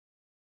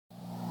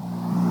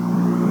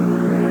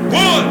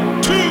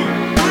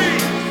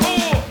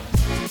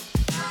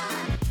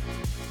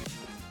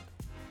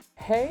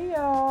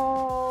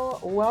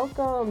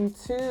welcome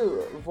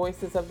to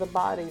Voices of the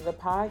Body, the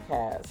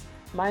podcast.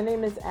 My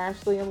name is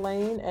Ashley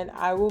Elaine, and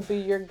I will be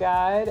your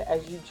guide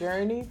as you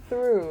journey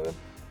through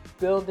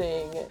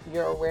building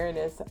your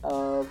awareness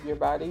of your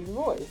body's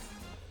voice.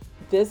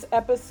 This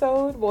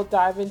episode will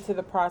dive into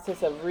the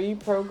process of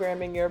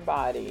reprogramming your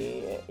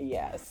body.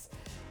 Yes.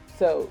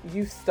 So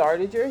you've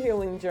started your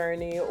healing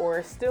journey or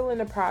are still in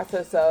the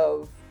process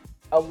of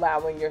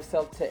allowing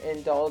yourself to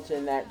indulge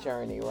in that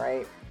journey,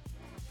 right?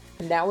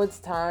 Now it's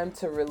time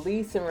to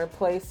release and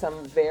replace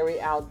some very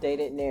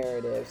outdated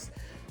narratives.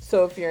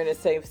 So if you're in a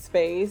safe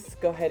space,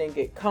 go ahead and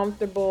get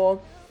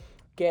comfortable.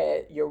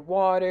 Get your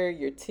water,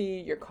 your tea,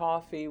 your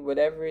coffee,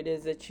 whatever it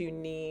is that you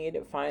need.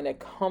 Find a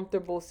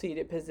comfortable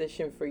seated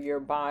position for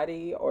your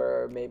body,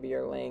 or maybe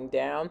you're laying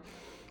down.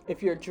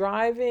 If you're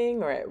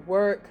driving or at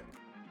work,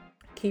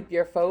 keep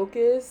your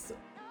focus,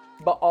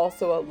 but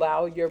also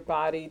allow your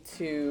body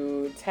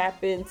to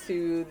tap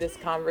into this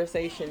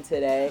conversation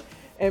today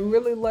and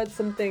really let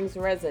some things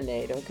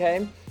resonate,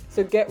 okay?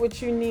 So get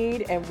what you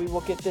need and we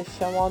will get this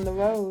show on the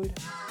road.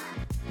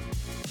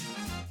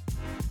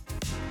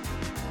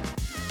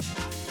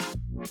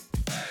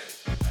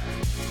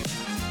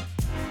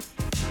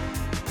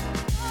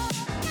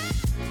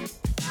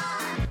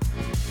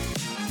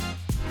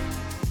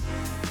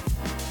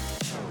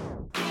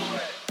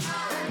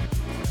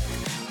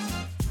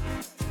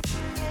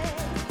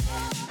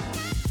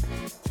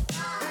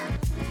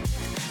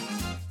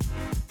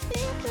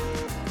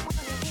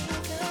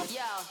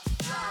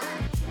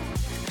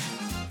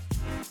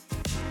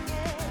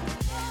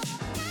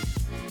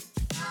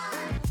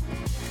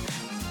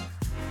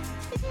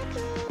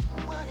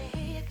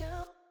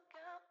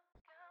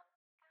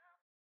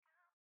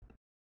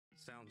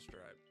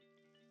 Soundstripe.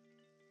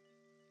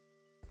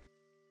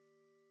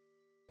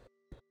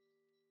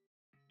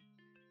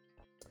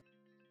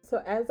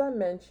 So as I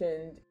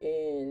mentioned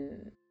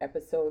in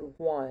episode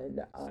 1,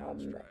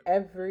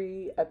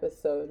 every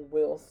episode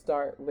will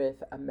start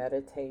with a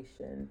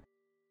meditation.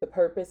 The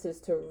purpose is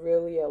to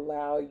really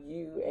allow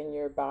you and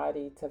your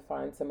body to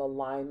find some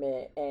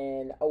alignment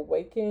and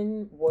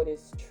awaken what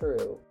is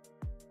true.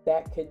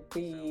 That could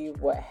be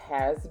what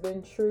has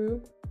been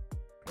true,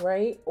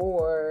 right?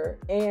 Or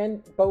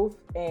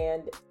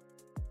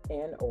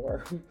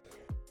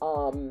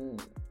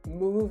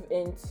move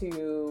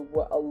into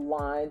what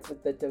aligns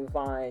with the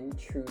divine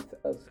truth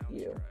of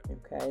you.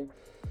 Okay,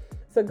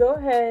 so go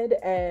ahead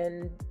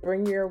and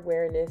bring your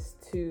awareness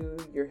to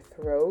your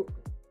throat,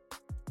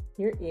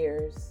 your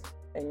ears,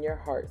 and your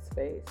heart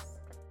space.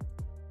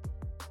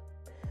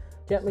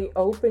 Gently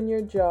open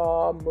your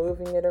jaw,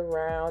 moving it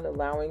around,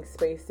 allowing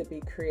space to be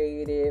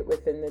created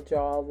within the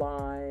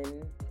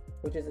jawline,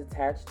 which is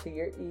attached to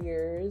your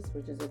ears,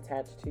 which is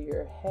attached to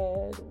your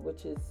head,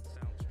 which is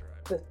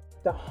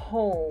the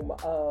home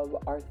of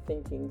our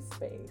thinking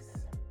space.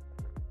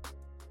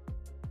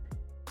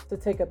 So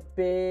take a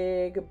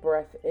big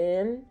breath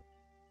in,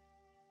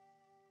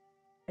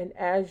 and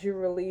as you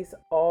release,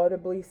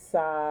 audibly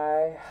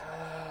sigh,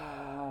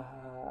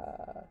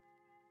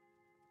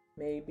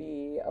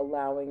 maybe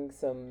allowing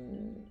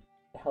some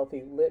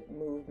healthy lip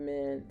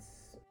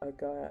movements,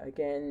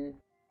 again,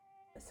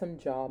 some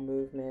jaw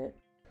movement.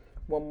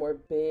 One more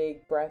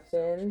big breath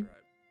in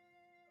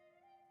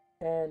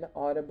and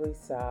audibly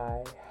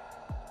sigh.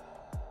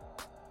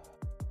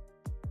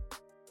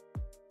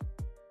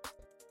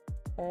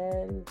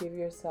 And give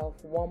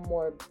yourself one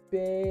more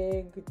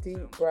big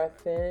deep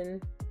breath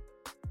in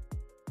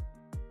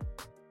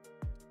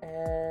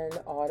and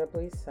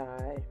audibly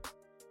sigh.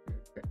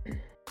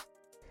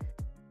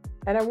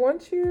 And I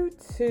want you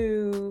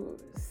to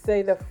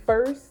say the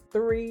first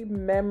 3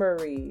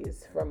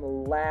 memories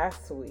from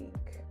last week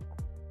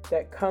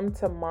that come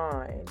to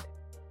mind,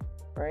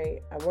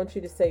 right? I want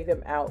you to say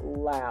them out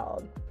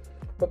loud.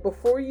 But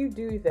before you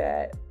do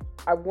that,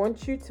 I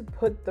want you to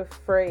put the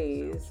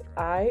phrase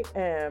I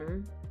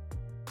am,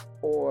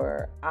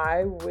 or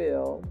I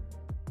will,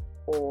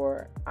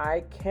 or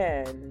I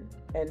can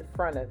in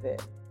front of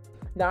it.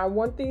 Now, I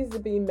want these to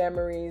be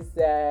memories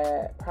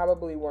that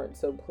probably weren't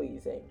so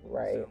pleasing,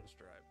 right?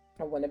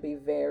 I want to be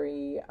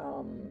very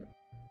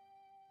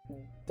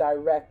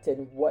direct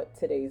in what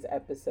today's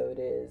episode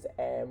is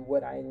and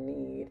what I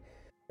need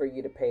for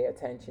you to pay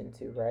attention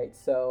to, right?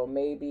 So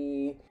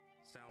maybe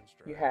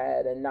you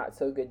had a not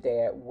so good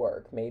day at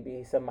work.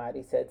 Maybe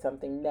somebody said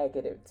something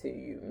negative to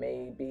you.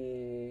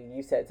 Maybe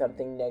you said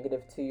something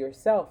negative to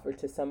yourself or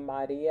to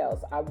somebody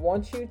else. I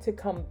want you to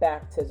come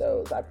back to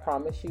those. I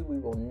promise you we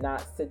will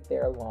not sit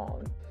there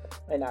long,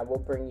 and I will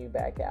bring you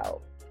back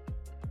out.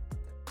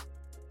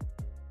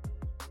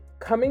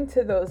 Coming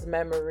to those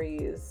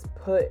memories,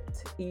 put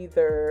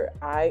either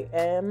I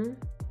am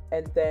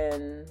and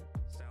then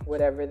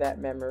whatever that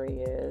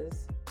memory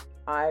is,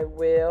 I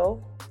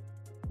will,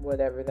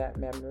 whatever that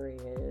memory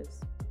is,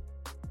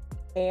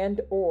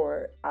 and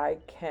or I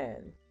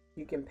can.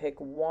 You can pick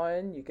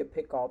one, you could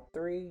pick all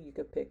 3, you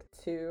could pick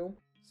 2,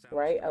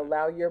 right?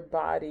 Allow your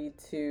body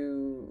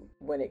to,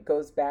 when it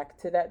goes back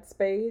to that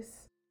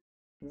space,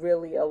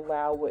 really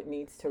allow what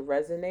needs to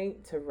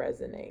resonate to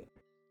resonate.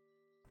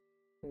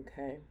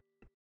 Okay.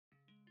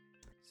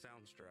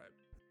 Soundstripe.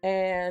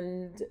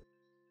 And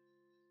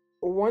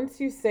once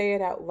you say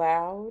it out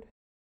loud,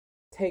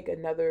 take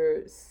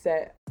another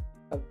set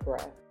of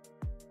breath.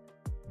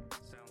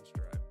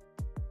 Soundstripe.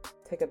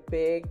 Take a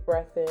big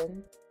breath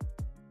in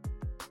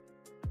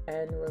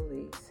and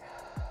release.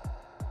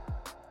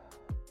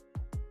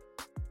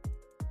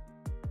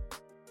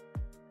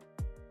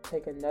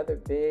 Take another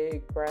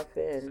big breath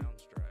in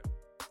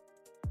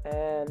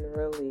and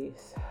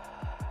release.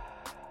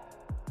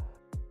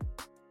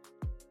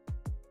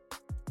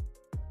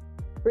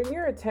 Bring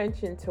your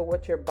attention to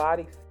what your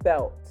body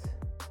felt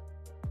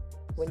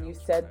when you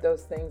said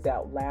those things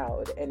out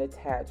loud and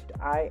attached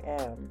I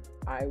am,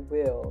 I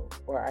will,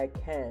 or I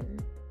can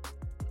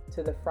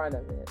to the front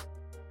of it.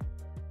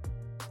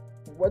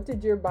 What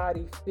did your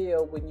body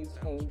feel when you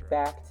came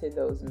back to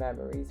those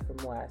memories from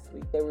last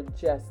week? They were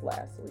just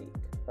last week,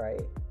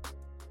 right?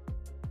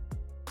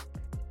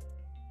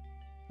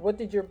 What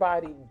did your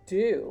body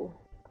do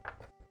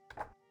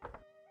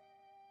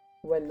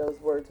when those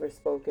words were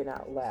spoken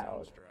out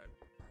loud?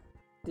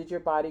 Did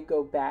your body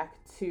go back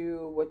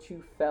to what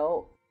you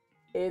felt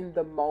in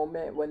the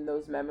moment when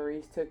those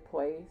memories took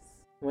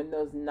place? When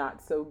those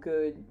not so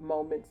good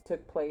moments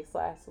took place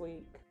last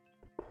week?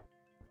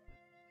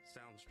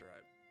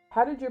 Soundstripe.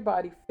 How did your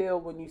body feel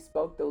when you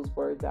spoke those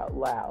words out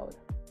loud?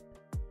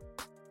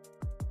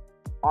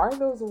 Are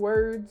those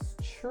words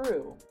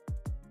true?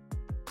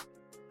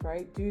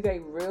 Right? Do they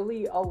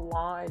really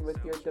align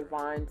with your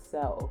divine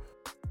self?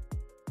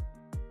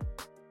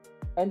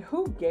 And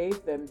who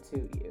gave them to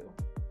you?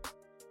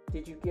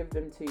 Did you give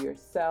them to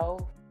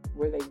yourself?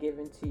 Were they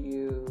given to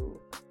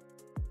you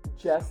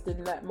just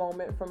in that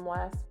moment from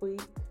last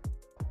week?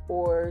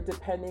 Or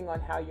depending on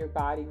how your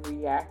body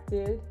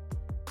reacted,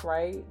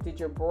 right? Did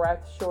your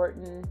breath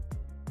shorten?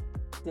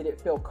 Did it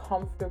feel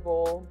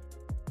comfortable?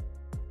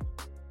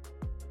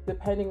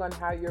 Depending on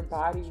how your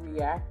body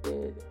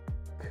reacted,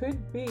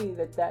 could be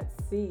that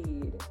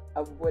seed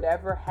of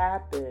whatever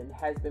happened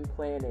has been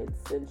planted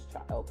since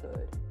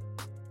childhood.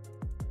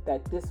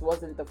 That this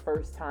wasn't the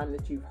first time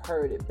that you've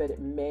heard it, but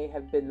it may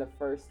have been the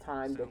first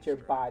time that your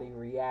body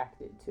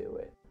reacted to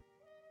it.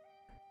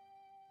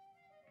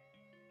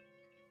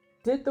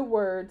 Did the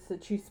words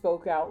that you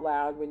spoke out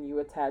loud when you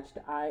attached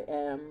I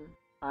am,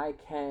 I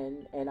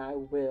can, and I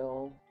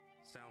will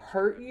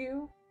hurt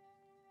you?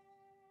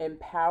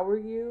 Empower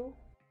you?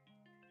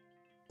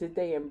 Did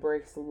they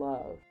embrace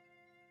love?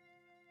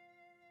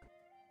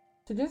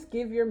 So just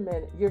give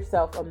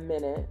yourself a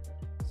minute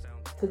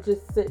to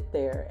just sit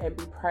there and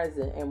be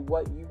present in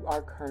what you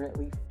are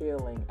currently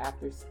feeling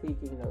after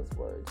speaking those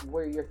words,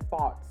 where your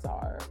thoughts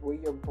are, where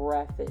your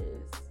breath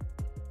is,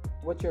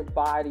 what your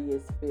body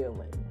is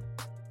feeling,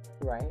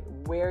 right?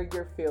 Where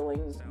you're feeling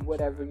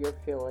whatever you're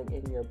feeling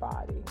in your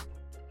body.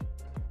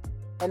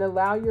 And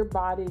allow your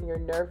body and your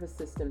nervous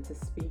system to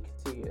speak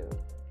to you.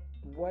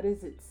 What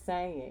is it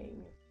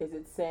saying? Is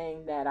it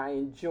saying that I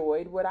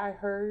enjoyed what I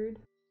heard?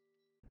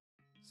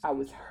 I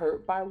was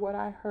hurt by what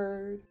I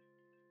heard.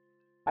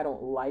 I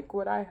don't like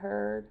what I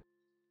heard.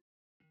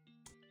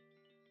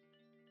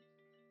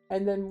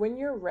 And then when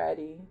you're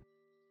ready,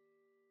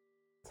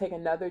 take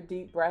another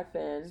deep breath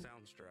in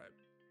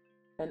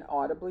and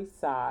audibly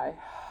sigh.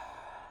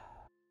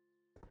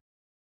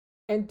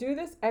 And do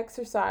this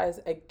exercise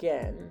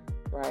again,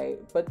 right?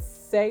 But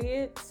say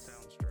it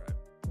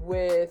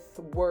with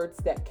words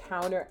that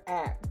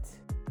counteract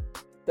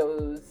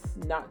those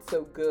not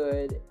so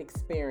good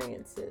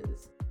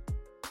experiences.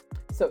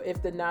 So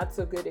if the not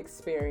so good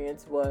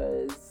experience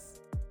was,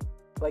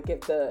 like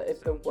if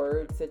the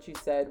words that you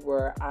said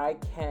were I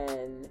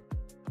can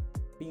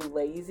be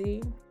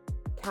lazy,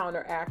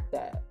 counteract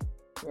that,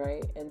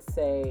 right? And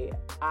say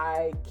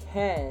I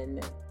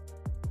can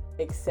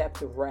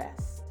accept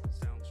rest.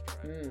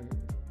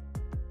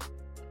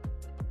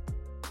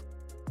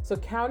 So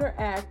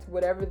counteract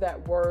whatever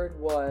that word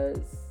was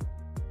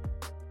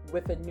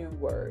with a new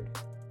word.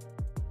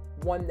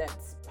 One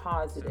that's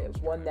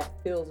positive, one that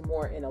feels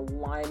more in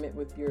alignment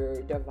with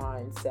your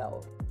divine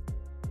self.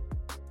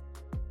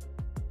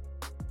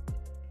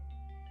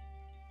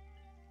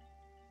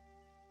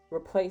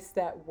 Replace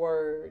that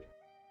word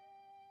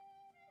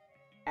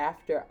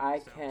after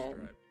I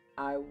can,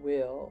 I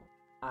will,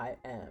 I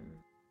am.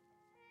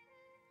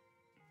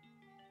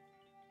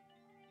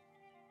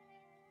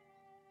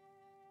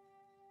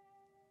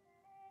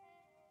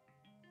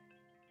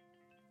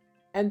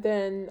 And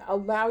then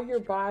allow your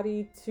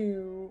body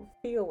to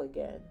feel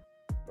again,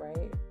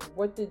 right?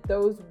 What did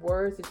those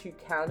words that you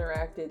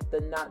counteracted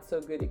the not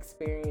so good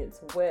experience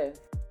with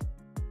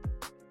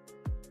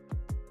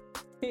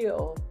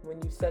feel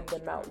when you said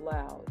them out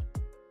loud?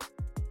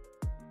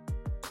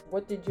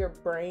 What did your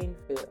brain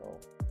feel?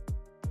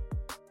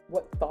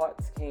 What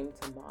thoughts came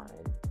to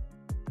mind?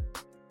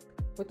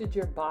 What did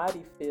your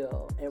body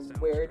feel, and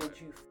where did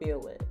you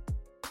feel it?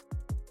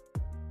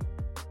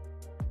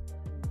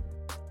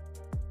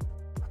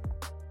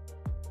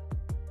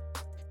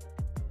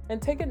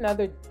 And take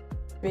another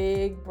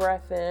big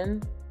breath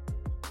in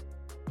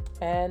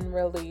and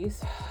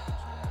release.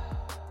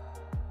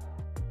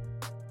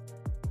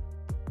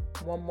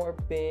 one more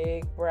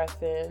big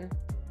breath in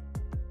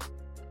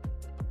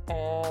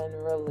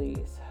and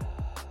release.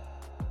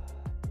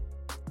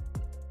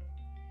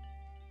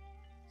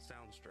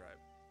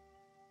 Soundstripe.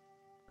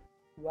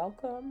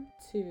 Welcome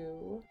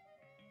to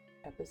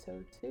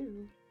episode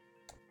 2.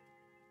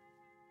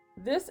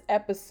 This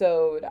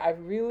episode, I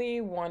really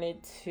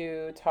wanted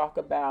to talk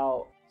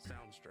about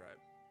Soundstripe.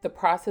 the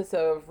process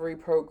of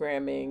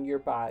reprogramming your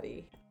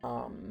body.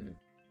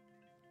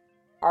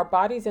 Our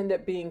bodies end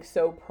up being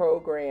so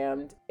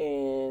programmed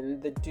in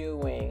the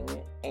doing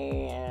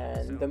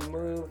and the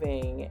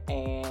moving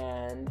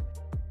and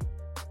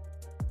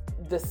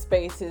the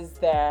spaces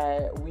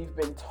that we've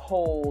been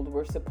told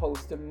we're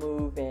supposed to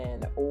move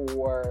in,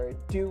 or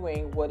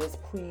doing what is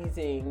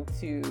pleasing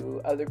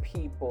to other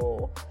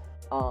people,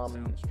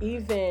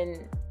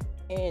 even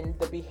in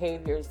the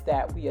behaviors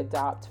that we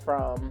adopt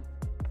from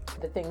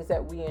the things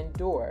that we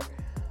endure.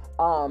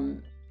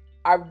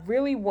 I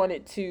really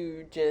wanted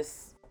to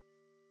just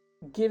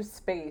give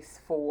space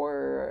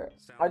for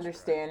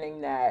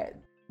understanding that,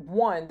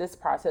 one, this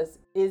process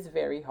is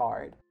very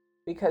hard,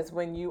 because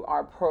when you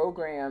are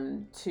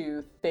programmed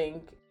to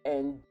think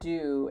and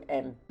do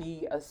and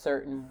be a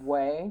certain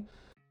way,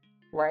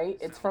 right?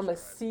 It's from a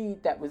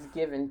seed that was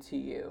given to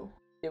you.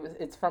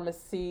 It's from a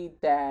seed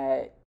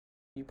that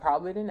you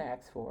probably didn't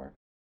ask for.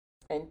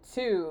 And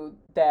two,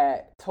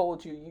 that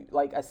told you,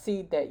 like a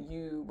seed that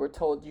you were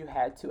told you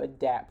had to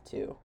adapt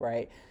to,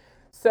 right?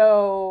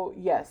 So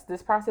yes,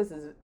 this process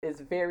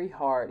is very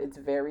hard. It's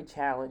very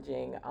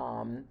challenging,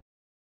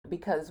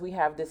 because we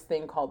have this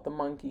thing called the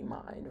monkey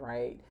mind,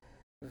 right?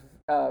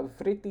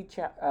 Vritti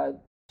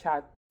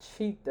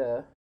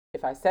Chachita.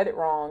 If I said it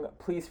wrong,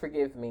 please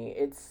forgive me.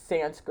 It's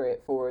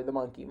Sanskrit for the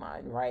monkey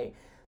mind, right?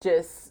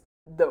 Just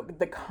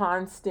the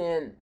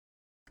constant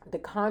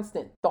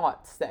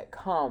thoughts that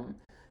come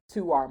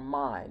to our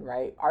mind,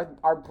 right?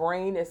 Our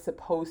brain is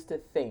supposed to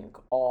think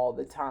all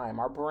the time.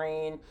 Our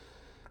brain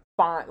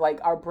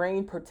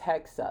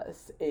protects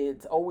us.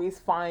 It's always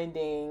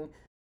finding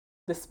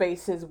the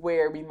spaces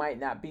where we might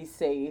not be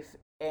safe,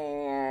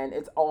 and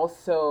it's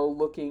also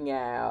looking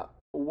at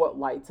what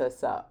lights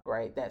us up,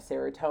 right? That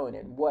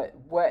serotonin.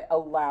 What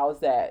allows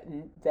that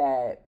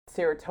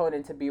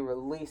serotonin to be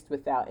released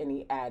without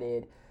any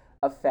added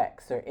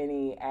effects or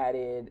any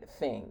added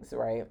things,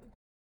 right?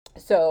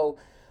 So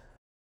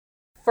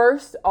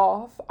first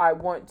off, I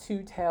want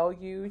to tell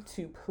you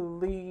to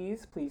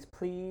please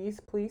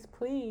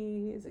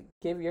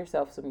give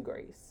yourself some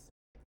grace.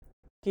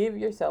 Give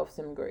yourself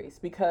some grace,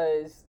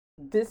 because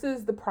this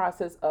is the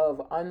process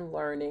of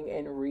unlearning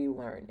and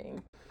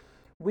relearning.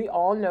 We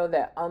all know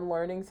that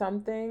unlearning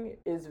something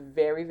is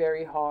very,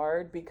 very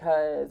hard,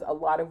 because a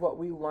lot of what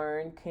we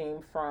learned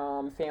came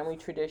from family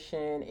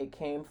tradition. It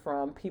came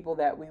from people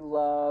that we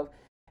love.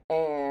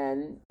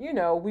 And,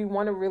 we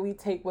want to really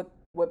take what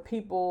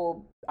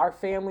people, our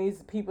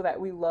families, people that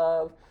we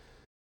love,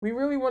 we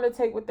really want to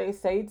take what they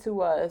say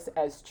to us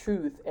as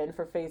truth and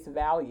for face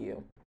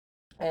value.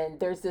 And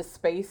there's this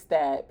space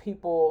that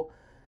people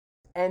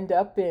end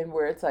up in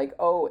where it's like,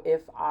 oh,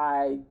 if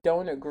I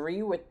don't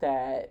agree with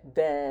that,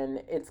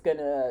 then it's going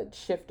to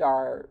shift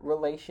our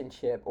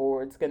relationship,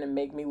 or it's going to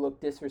make me look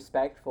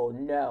disrespectful.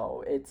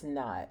 No, it's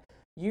not.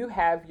 You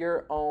have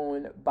your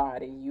own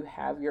body, you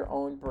have your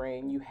own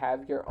brain, you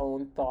have your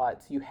own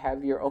thoughts, you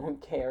have your own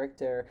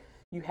character,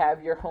 you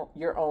have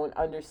your own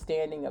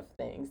understanding of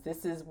things.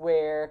 This is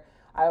where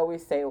I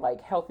always say,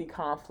 like, healthy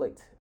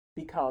conflict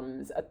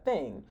becomes a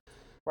thing,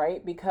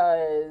 right?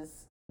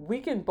 Because we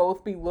can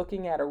both be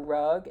looking at a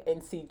rug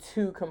and see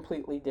two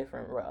completely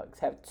different rugs,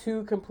 have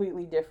two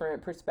completely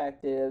different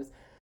perspectives,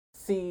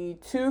 see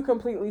two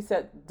completely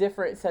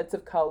different sets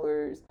of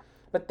colors,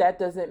 but that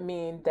doesn't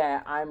mean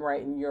that I'm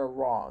right and you're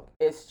wrong.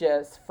 It's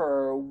just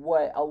for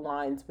what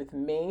aligns with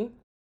me.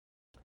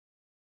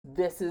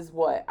 This is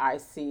what I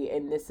see,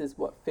 and this is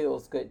what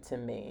feels good to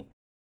me.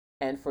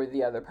 And for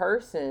the other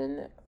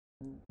person,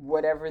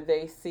 whatever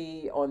they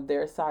see on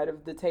their side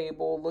of the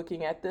table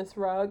looking at this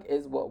rug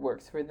is what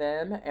works for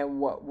them and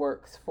what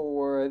works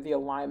for the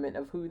alignment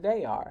of who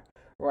they are,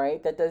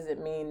 right? That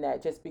doesn't mean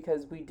that just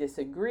because we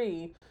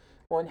disagree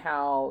on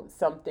how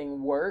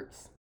something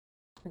works,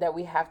 that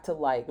we have to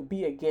like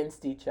be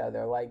against each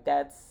other. Like,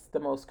 that's the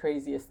most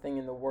craziest thing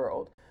in the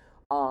world.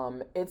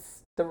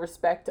 It's the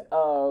respect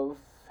of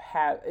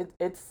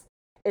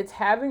it's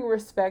having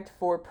respect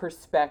for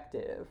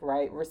perspective,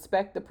 right?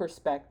 Respect the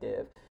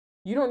perspective.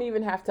 You don't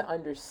even have to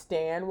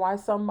understand why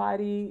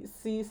somebody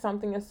sees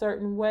something a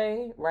certain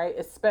way, right?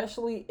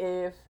 Especially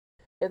if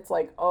it's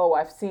like, oh,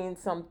 I've seen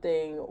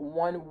something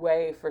one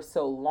way for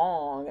so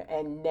long,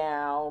 and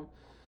now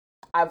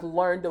I've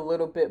learned a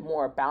little bit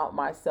more about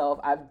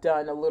myself. I've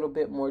done a little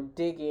bit more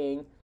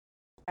digging,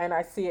 and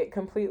I see it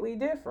completely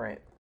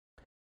different.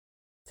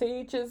 To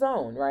each his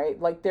own, right?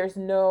 Like, there's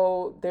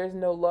no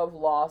love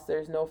lost,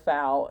 there's no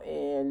foul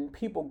in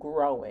people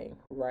growing,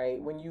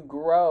 right? When you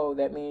grow,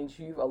 that means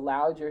you've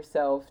allowed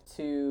yourself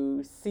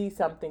to see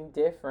something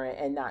different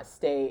and not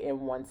stay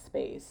in one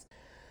space.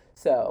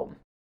 So,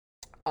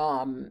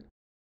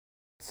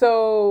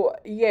 so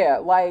yeah,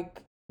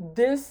 like,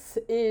 this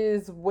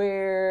is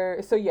where,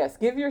 so yes,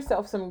 give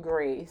yourself some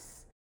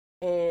grace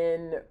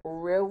in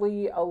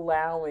really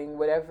allowing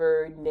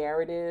whatever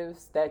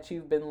narratives that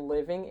you've been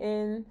living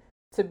in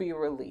to be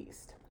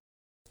released.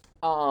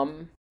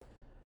 Um,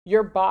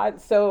 your body,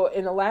 so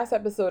in the last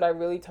episode, I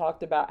really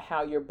talked about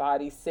how your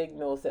body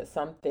signals that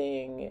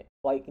something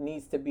like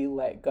needs to be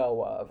let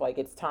go of. Like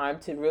it's time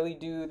to really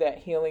do that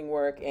healing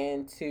work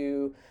and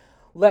to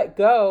let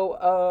go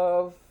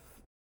of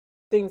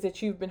things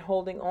that you've been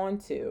holding on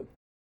to.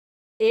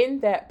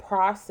 In that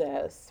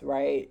process,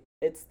 right?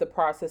 It's the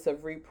process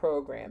of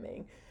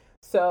reprogramming.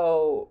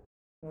 So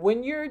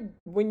when you're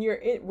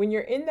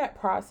in that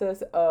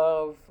process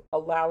of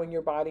allowing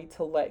your body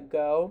to let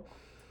go,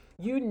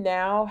 you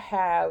now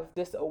have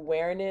this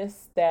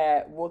awareness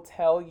that will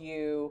tell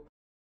you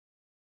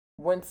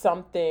when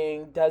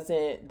something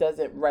doesn't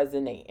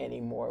resonate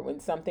anymore, when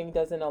something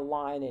doesn't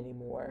align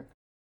anymore,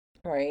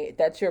 right?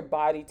 That's your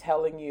body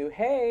telling you,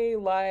 hey,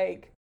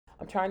 like,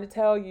 I'm trying to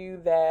tell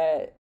you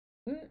that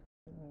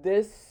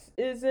this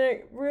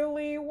isn't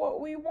really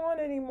what we want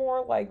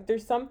anymore. Like,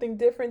 there's something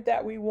different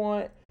that we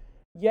want,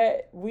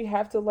 yet we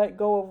have to let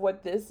go of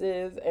what this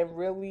is and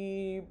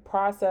really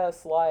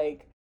process,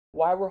 like,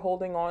 why we're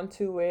holding on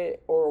to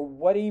it or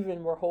what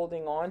even we're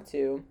holding on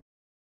to.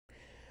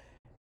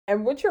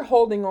 And what you're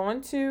holding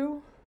on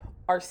to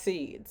are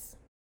seeds,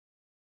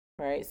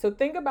 right? So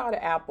think about an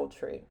apple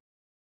tree.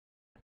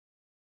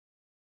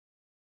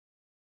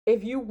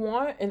 If you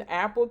want an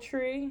apple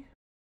tree,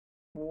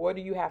 what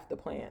do you have to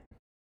plant?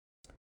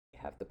 You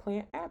have to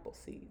plant apple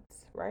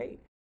seeds, right?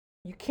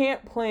 You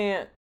can't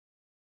plant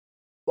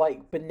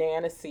like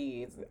banana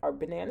seeds. Are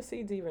banana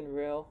seeds even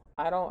real?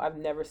 I've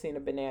never seen a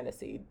banana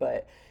seed,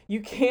 but you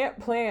can't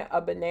plant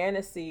a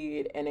banana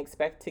seed and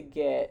expect to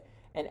get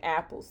an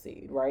apple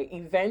seed, right?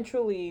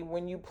 Eventually,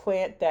 when you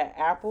plant that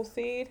apple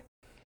seed,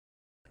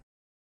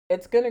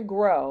 it's going to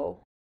grow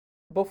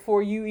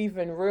before you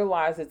even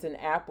realize it's an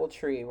apple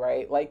tree,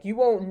 right? Like you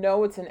won't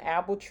know it's an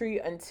apple tree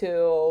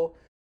until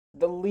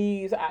the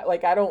leaves, I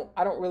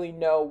don't really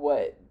know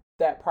what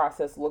that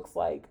process looks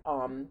like.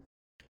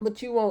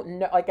 But you won't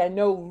know, like I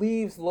know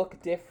leaves look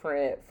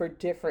different for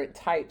different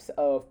types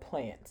of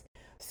plants.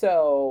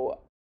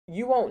 So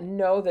you won't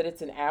know that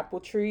it's an apple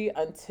tree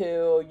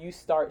until you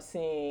start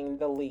seeing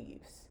the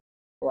leaves,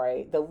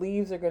 right? The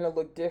leaves are going to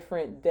look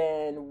different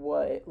than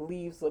what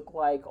leaves look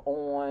like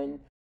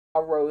on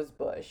a rose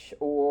bush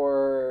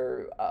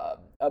or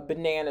a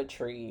banana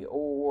tree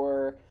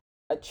or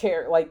a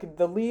cherry. Like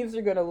the leaves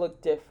are going to look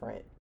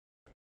different.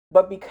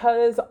 But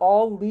because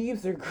all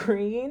leaves are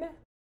green,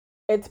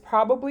 it's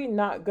probably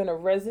not going to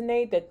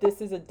resonate that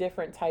this is a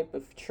different type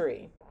of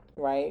tree,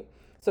 right?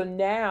 So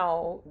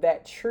now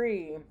that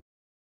tree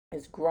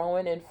is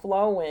growing and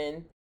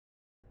flowing,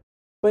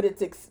 but it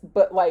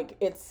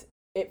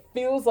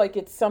feels like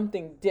it's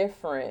something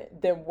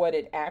different than what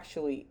it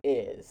actually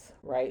is,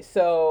 right?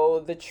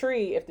 So the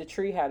tree, if the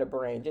tree had a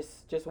brain,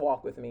 just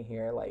walk with me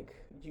here, like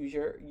use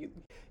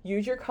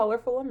your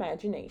colorful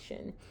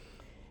imagination.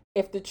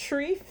 If the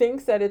tree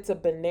thinks that it's a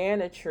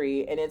banana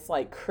tree and it's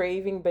like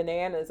craving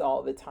bananas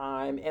all the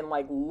time and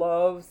like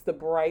loves the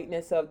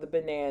brightness of the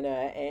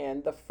banana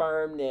and the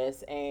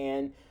firmness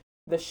and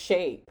the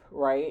shape,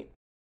 right?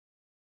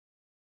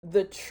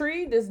 The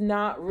tree does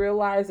not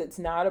realize it's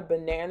not a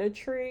banana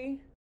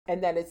tree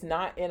and that it's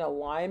not in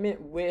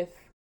alignment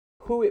with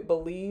who it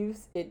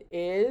believes it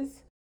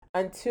is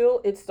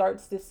until it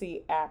starts to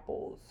see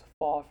apples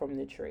fall from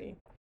the tree.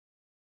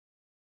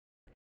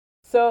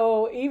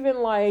 So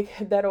even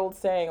like that old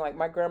saying, like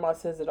my grandma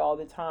says it all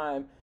the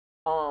time,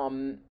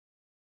 um,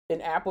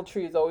 an apple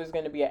tree is always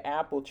going to be an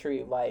apple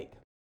tree. Like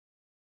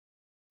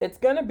it's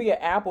going to be an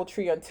apple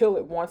tree until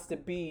it wants to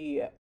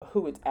be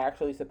who it's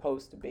actually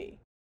supposed to be.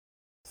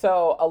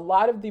 So a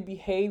lot of the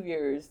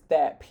behaviors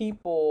that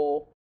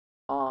people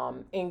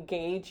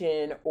engage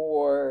in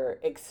or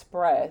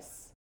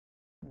express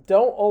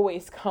don't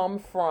always come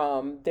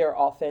from their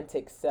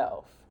authentic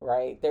self,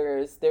 right?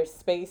 There's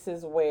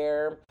spaces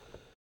where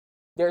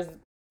there's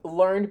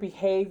learned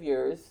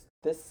behaviors,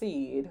 the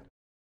seed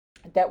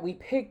that we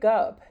pick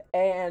up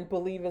and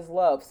believe is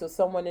love. So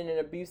someone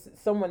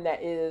that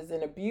is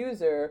an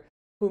abuser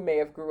who may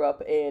have grew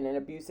up in an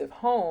abusive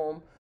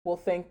home will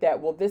think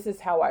that, well, this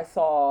is how I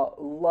saw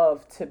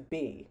love to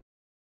be.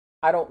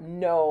 I don't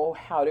know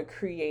how to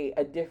create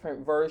a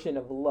different version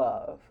of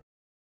love.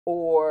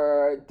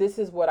 Or this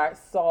is what I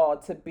saw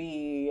to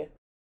be,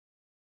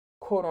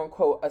 quote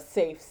unquote, a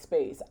safe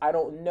space. I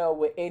don't know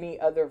what any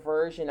other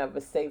version of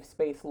a safe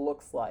space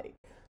looks like.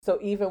 So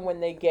even when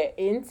they get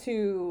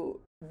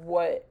into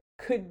what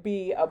could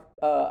be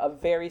a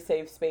very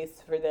safe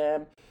space for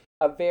them,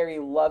 a very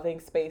loving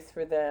space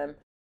for them,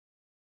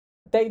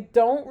 they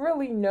don't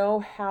really know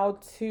how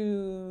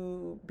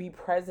to be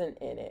present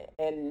in it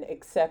and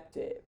accept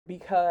it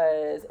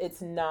because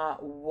it's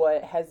not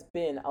what has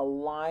been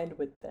aligned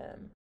with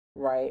them,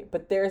 right?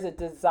 But there's a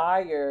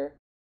desire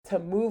to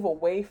move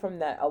away from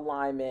that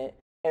alignment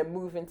and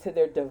move into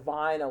their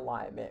divine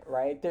alignment,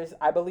 right?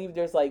 I believe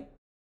there's like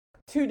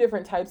two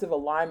different types of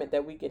alignment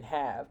that we can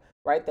have,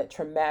 right? That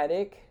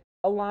traumatic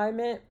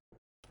alignment,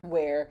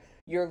 where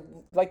your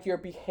like your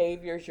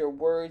behaviors, your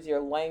words,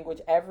 your language,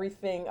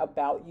 everything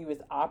about you is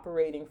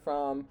operating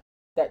from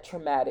that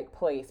traumatic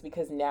place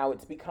because now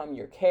it's become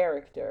your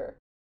character,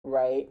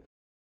 right?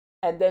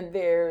 And then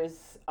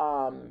there's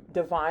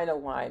divine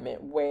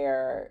alignment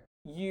where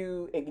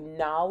you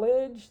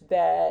acknowledge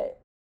that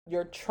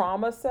your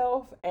trauma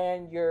self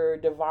and your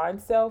divine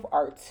self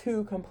are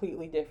two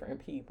completely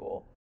different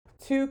people,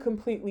 two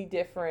completely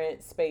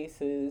different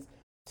spaces,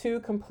 two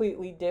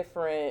completely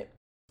different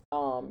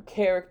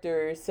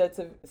characters,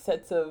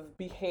 sets of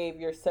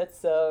behavior,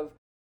 sets of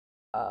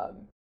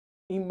um,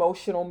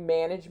 emotional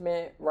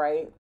management,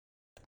 right?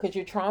 Because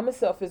your trauma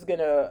self is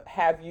gonna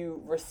have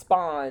you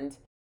respond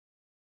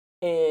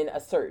in a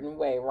certain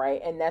way,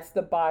 right? And that's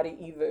the body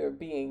either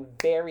being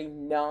very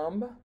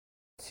numb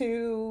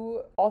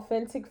to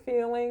authentic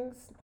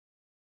feelings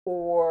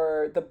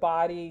or the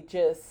body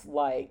just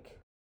like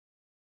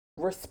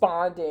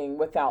responding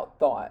without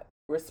thought,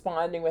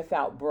 responding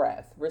without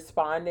breath,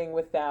 responding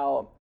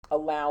without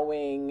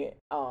allowing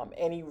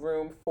any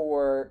room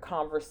for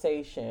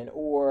conversation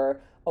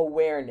or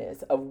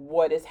awareness of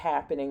what is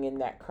happening in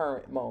that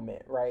current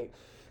moment, right?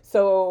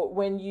 So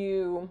when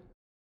you're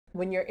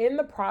in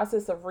the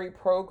process of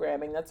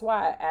reprogramming, that's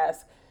why I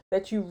ask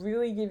that you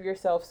really give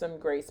yourself some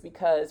grace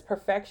because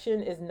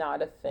perfection is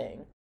not a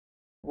thing.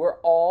 We're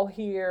all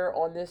here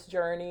on this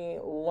journey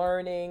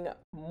learning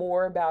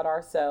more about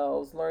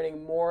ourselves,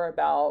 learning more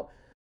about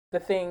the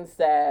things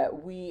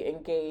that we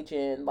engage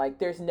in. Like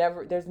there's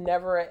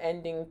never an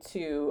ending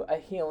to a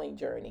healing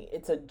journey.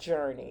 It's a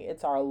journey.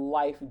 It's our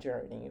life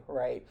journey,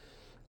 right?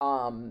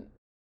 Um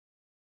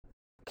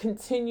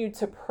Continue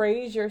to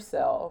praise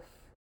yourself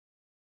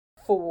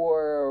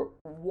for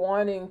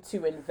wanting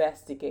to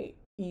investigate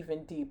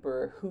even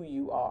deeper who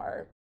you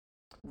are,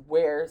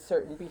 where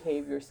certain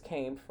behaviors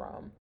came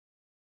from.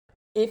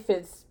 If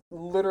it's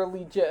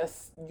literally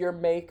just your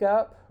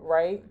makeup,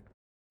 right?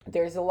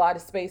 There's a lot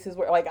of spaces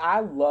where, like,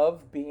 I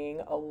love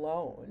being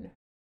alone.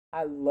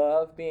 I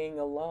love being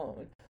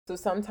alone. So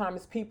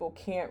sometimes people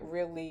can't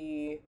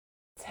really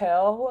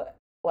tell,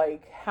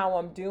 like, how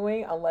I'm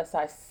doing unless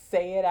I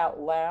say it out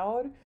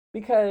loud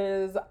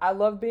because I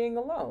love being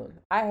alone.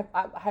 I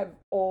have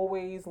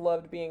always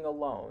loved being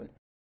alone.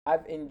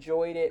 I've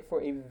enjoyed it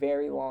for a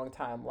very long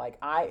time. Like,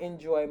 I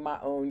enjoy my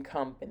own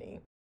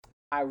company.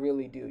 I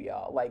really do,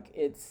 y'all. Like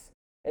it's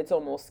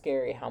almost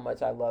scary how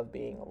much I love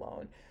being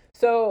alone.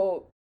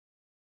 So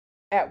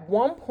at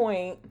one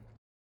point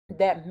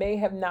that may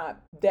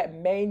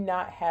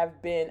not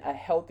have been a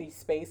healthy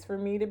space for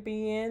me to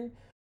be in,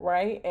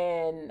 right?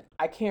 And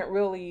I can't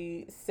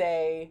really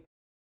say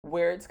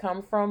where it's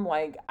come from.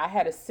 Like I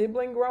had a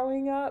sibling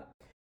growing up,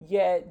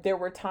 yet there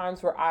were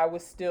times where I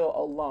was still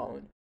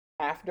alone.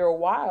 After a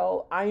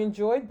while, I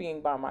enjoyed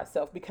being by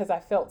myself because I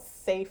felt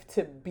safe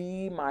to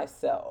be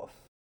myself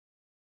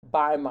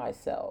by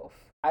myself.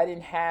 I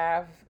didn't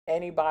have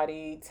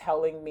anybody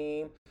telling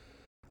me,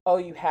 oh,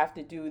 you have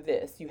to do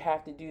this, you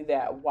have to do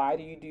that. Why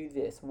do you do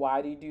this?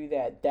 Why do you do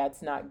that?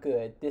 That's not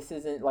good. This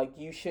isn't like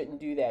you shouldn't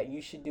do that. You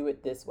should do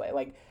it this way.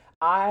 Like,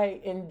 I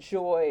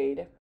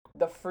enjoyed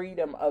the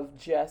freedom of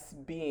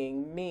just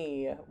being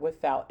me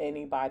without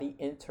anybody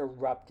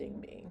interrupting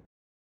me.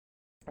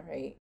 All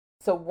right.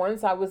 So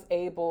once I was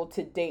able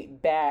to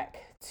date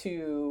back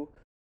to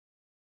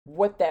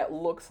what that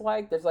looks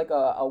like, there's like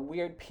a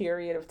weird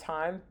period of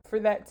time for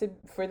that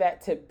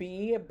to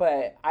be,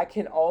 but I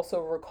can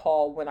also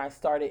recall when I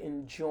started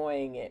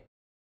enjoying it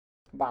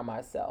by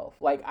myself.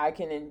 Like I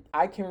can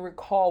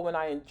recall when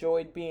I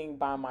enjoyed being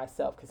by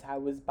myself because I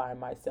was by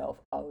myself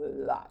a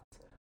lot.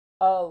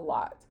 A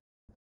lot.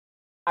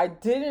 I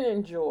didn't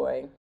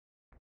enjoy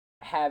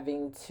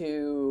having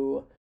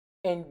to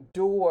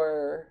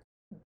endure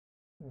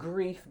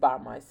grief by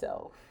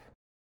myself,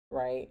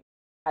 right?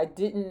 I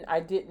didn't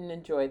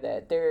enjoy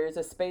that. There's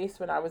a space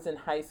when I was in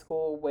high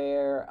school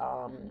where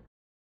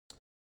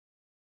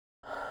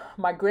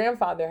my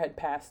grandfather had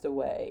passed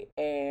away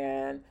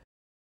and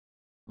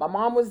my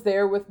mom was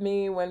there with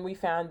me when we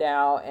found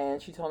out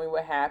and she told me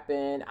what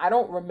happened. I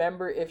don't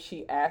remember if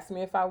she asked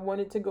me if I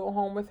wanted to go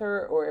home with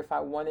her or if I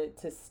wanted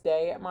to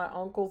stay at my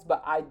uncle's,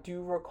 but I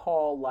do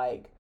recall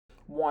like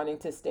wanting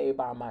to stay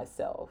by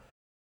myself.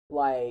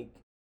 Like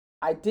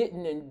I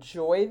didn't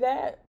enjoy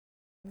that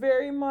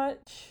very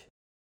much,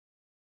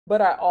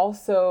 but I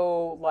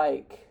also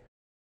like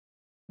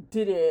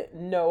didn't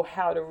know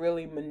how to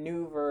really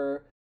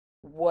maneuver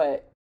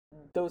what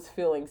those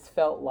feelings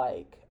felt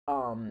like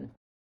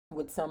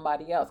with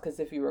somebody else,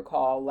 because if you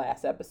recall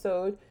last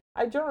episode,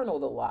 I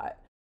journaled a lot.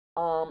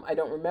 I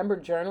don't remember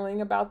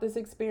journaling about this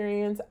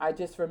experience. I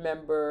just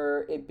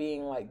remember it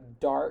being like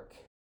dark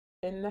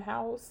in the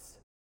house.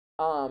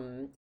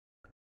 Um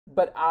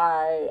but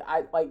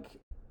I like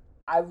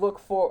I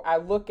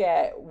look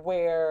at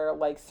where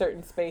like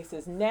certain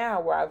spaces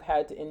now where I've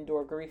had to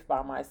endure grief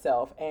by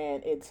myself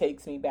and it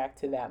takes me back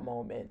to that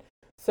moment.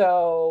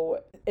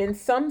 So in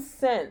some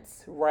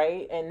sense,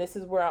 right, and this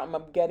is where I'm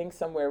getting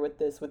somewhere with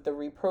this with the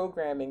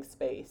reprogramming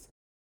space.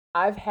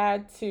 I've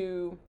had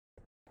to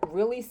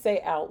really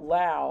say out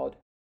loud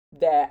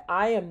that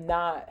I am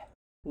not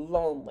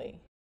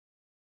lonely.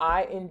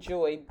 I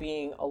enjoy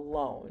being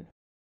alone.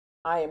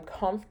 I am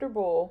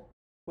comfortable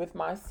with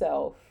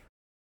myself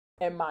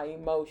and my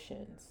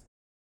emotions.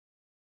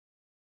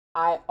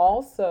 I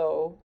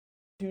also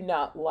do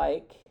not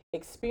like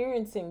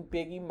experiencing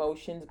big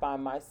emotions by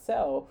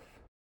myself.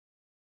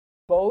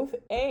 Both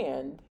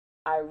and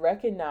I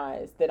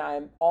recognize that I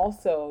am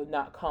also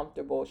not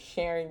comfortable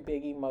sharing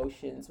big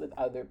emotions with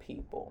other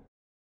people,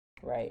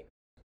 right?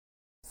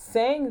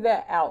 Saying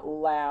that out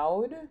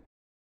loud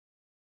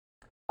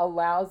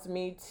allows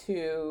me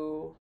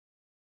to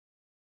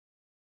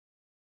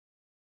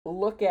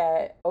look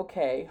at,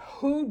 okay,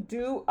 who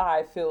do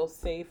I feel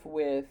safe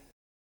with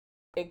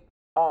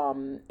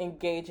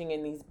engaging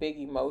in these big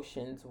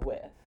emotions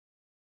with,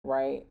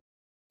 right?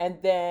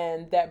 And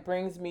then that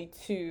brings me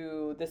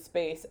to the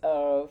space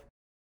of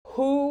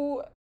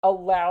who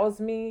allows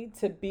me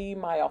to be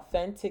my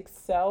authentic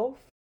self,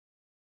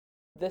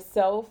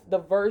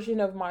 the version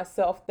of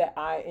myself that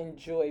I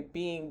enjoy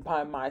being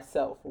by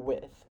myself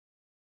with.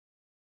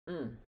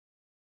 Mm.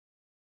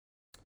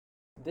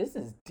 This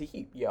is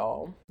deep,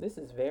 y'all. This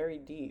is very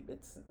deep.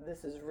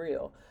 This is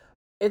real.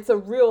 It's a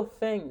real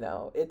thing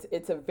though.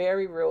 It's a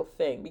very real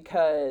thing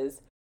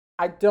because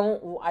I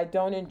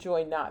don't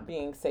enjoy not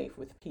being safe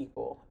with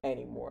people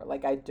anymore.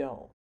 Like I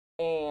don't.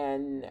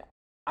 And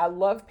I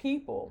love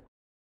people.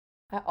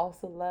 I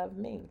also love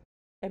me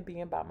and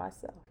being by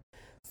myself.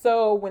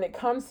 So when it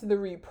comes to the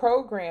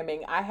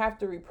reprogramming, I have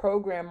to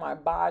reprogram my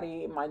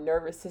body, my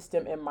nervous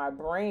system, and my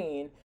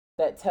brain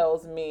that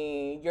tells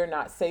me you're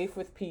not safe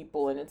with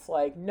people. And it's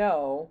like,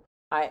 no,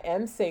 I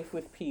am safe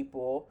with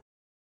people.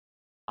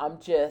 I'm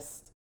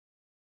just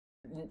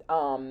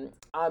I'm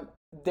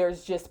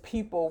there's just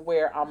people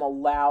where I'm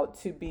allowed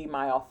to be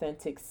my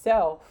authentic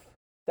self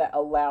that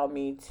allow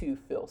me to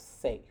feel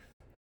safe,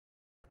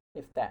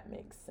 if that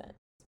makes sense.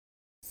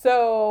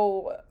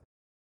 So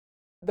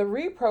the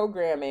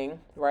reprogramming,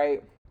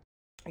 right?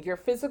 Your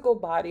physical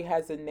body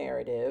has a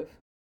narrative.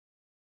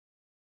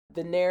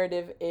 The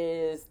narrative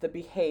is the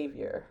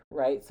behavior,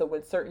 right? So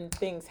when certain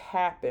things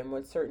happen,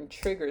 when certain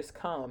triggers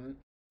come,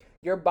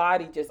 your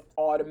body just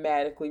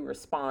automatically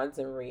responds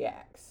and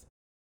reacts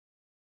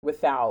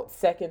without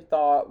second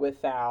thought,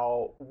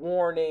 without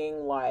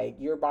warning. Like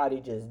your body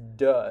just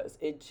does,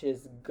 it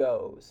just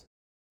goes.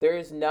 There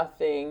is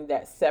nothing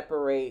that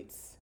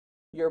separates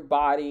your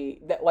body,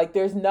 that like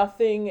there's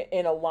nothing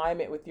in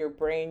alignment with your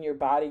brain, your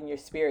body, and your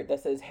spirit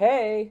that says,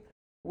 hey,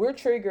 we're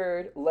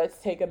triggered, let's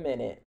take a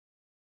minute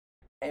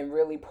and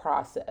really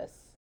process,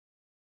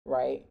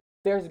 right?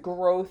 There's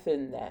growth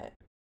in that,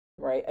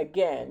 right?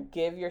 Again,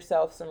 give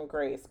yourself some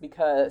grace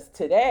because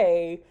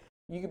today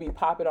you could be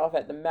popping off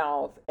at the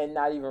mouth and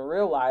not even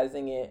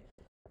realizing it.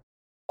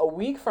 A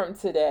week from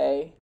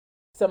today,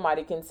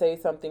 somebody can say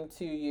something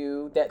to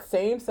you, that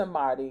same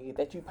somebody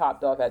that you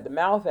popped off at the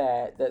mouth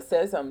at, that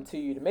says something to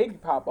you to make you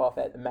pop off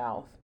at the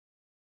mouth,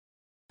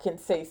 can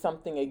say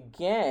something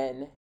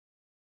again,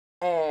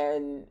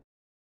 and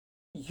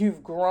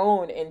you've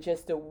grown in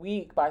just a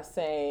week by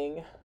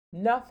saying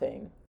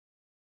nothing.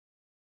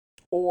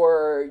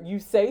 Or you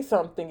say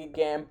something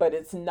again, but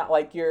it's not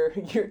like your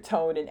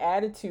tone and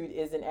attitude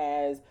isn't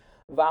as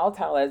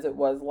volatile as it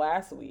was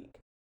last week.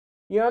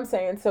 You know what I'm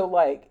saying? So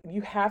like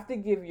you have to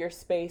give your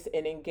space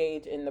and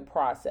engage in the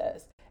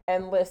process.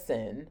 And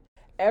listen,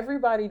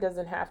 everybody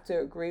doesn't have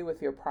to agree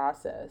with your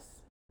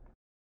process.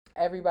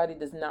 Everybody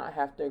does not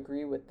have to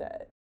agree with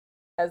that.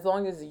 As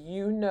long as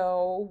you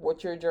know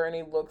what your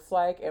journey looks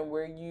like and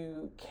where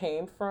you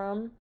came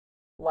from,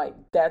 like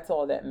that's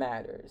all that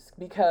matters.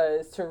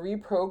 Because to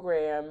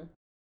reprogram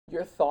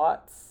your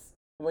thoughts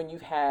when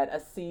you've had a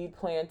seed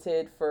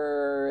planted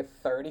for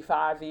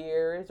 35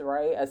 years,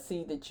 right? A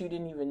seed that you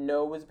didn't even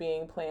know was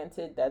being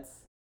planted.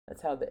 That's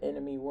how the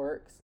enemy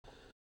works.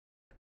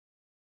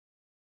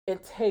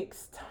 It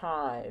takes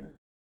time.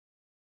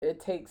 It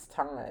takes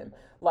time.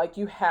 Like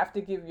you have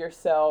to give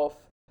yourself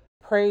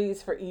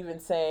praise for even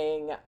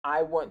saying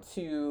I want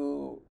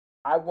to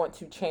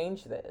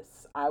change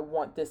this. I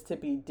want this to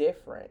be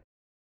different.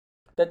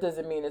 That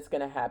doesn't mean it's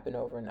going to happen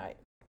overnight,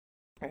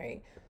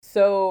 right?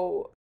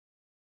 So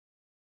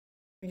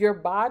your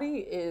body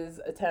is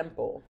a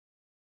temple,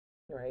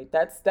 right?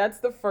 That's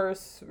the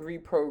first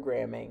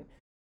reprogramming.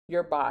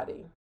 Your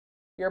body.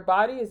 Your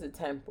body is a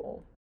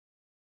temple.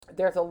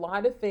 There's a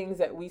lot of things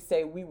that we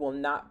say we will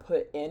not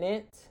put in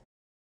it,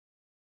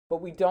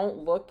 but we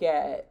don't look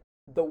at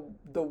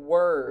the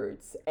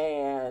words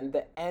and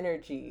the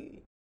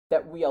energy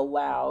that we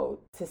allow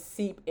to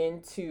seep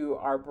into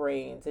our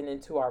brains and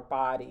into our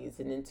bodies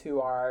and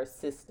into our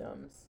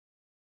systems.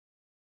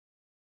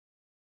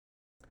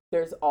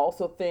 There's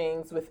also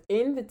things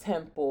within the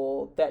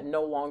temple that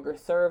no longer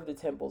serve the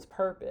temple's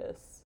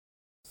purpose.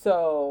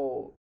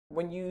 So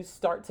when you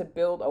start to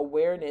build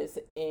awareness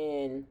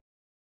in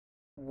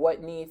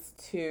what needs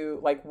to,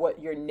 like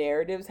what your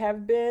narratives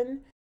have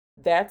been,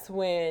 that's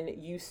when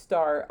you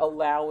start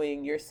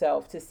allowing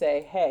yourself to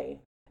say, hey,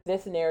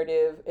 this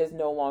narrative is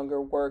no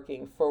longer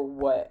working for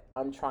what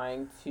I'm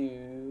trying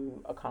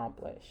to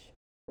accomplish,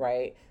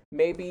 right?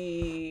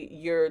 Maybe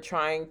you're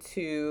trying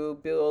to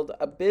build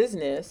a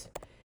business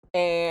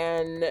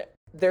and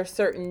there's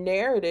certain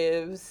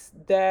narratives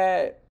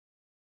that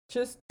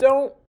just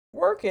don't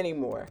work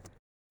anymore.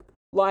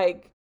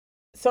 Like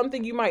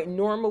something you might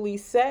normally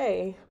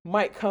say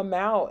might come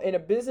out in a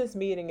business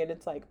meeting and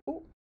it's like,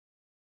 ooh,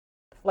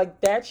 like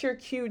that's your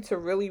cue to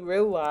really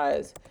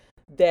realize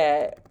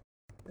that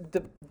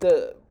the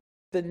the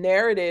the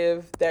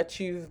narrative that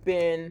you've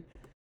been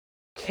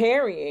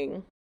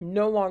carrying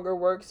no longer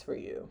works for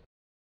you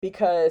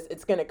because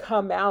it's going to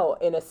come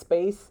out in a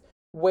space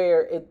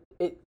where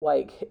it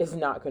like is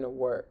not going to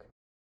work.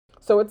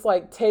 So it's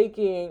like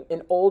taking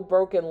an old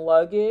broken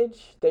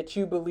luggage that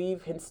you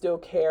believe can still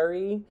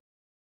carry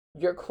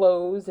your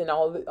clothes and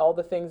all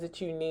the things that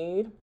you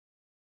need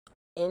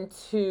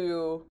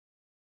into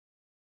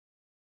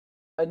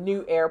a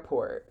new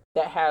airport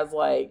that has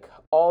like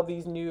all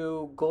these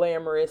new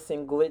glamorous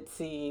and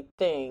glitzy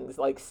things,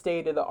 like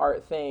state of the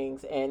art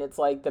things. And it's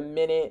like the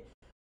minute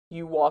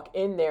you walk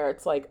in there,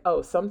 it's like,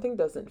 oh, something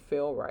doesn't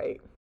feel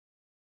right.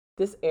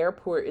 This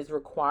airport is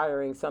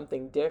requiring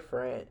something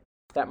different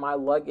that my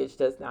luggage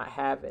does not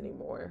have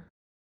anymore.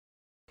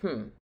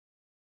 Hmm.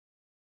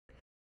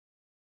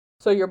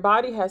 So your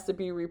body has to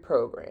be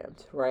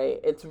reprogrammed, right?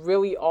 It's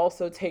really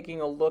also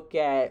taking a look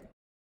at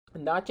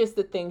not just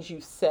the things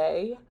you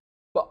say,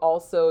 but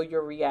also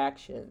your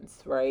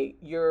reactions, right?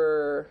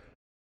 Your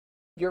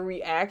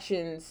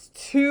reactions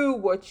to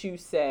what you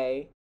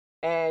say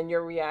and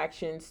your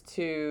reactions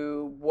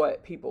to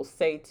what people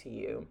say to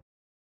you.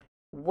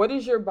 What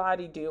is your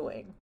body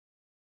doing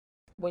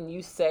when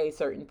you say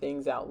certain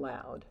things out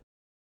loud?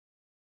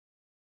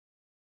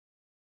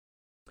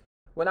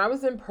 When I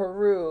was in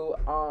Peru,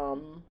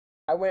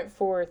 I went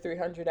for a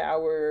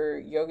 300-hour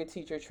yoga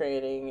teacher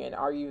training in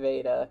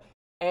Ayurveda,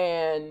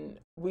 and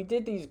we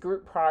did these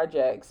group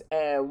projects,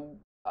 and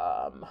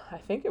I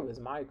think it was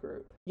my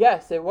group.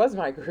 Yes, it was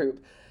my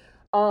group.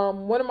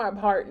 One of my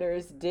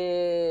partners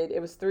did,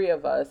 it was three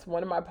of us.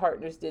 One of my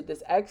partners did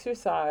this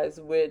exercise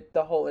with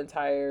the whole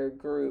entire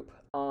group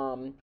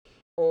on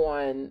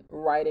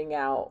writing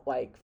out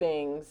like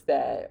things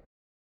that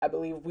I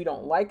believe we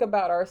don't like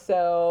about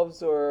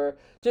ourselves or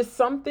just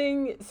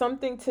something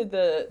to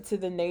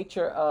the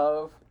nature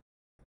of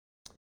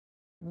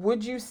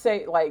would you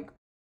say like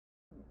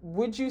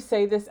would you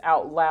say this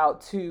out loud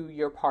to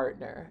your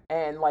partner?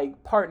 And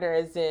like partner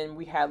as in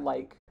we had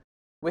like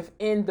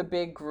within the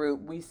big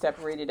group, we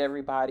separated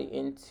everybody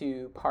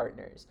into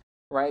partners,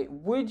 right?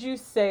 Would you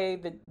say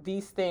that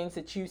these things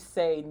that you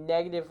say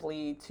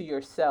negatively to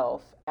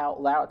yourself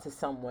out loud to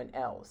someone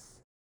else?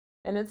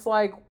 And it's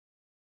like,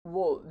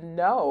 well,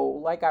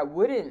 no, like I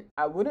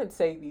wouldn't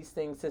say these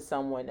things to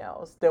someone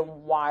else. Then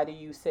why do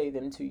you say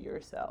them to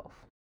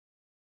yourself?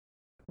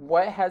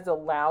 What has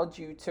allowed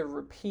you to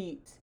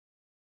repeat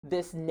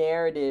this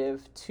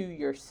narrative to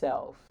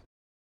yourself?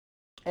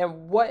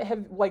 And what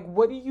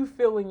do you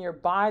feel in your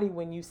body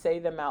when you say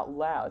them out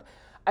loud?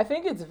 I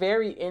think it's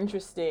very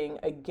interesting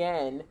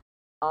again,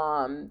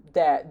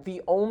 that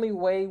the only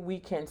way we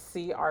can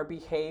see our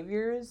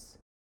behaviors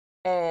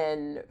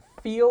and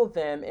feel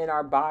them in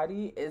our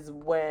body is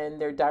when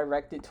they're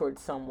directed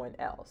towards someone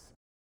else.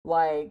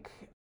 Like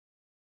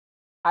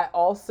I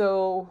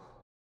also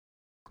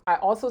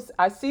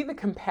I see the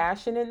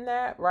compassion in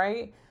that,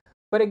 right?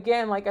 But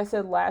again, like I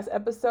said last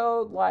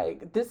episode,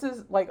 like this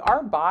is like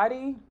our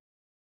body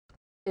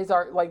is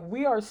our like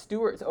we are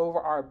stewards over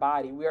our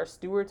body. We are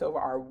stewards over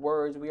our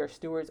words. We are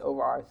stewards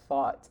over our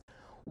thoughts.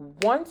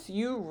 Once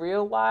you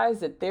realize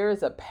that there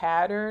is a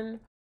pattern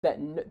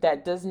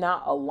that does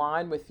not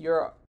align with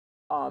your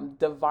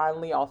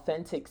divinely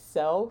authentic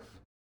self,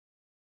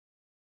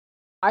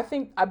 I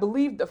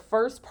believe the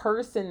first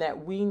person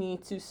that we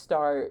need to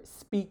start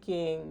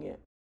speaking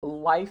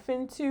life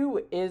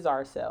into is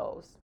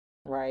ourselves,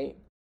 right?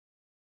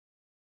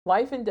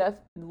 Life and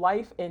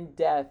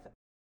death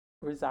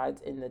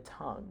resides in the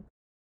tongue.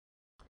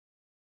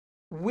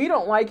 We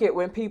don't like it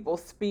when people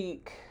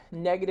speak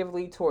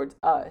negatively towards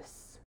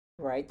us,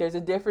 right? There's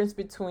a difference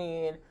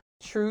between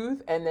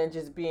truth and then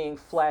just being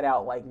flat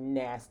out like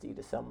nasty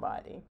to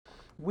somebody.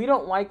 We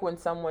don't like when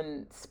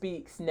someone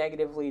speaks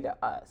negatively to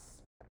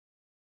us.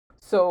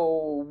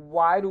 So,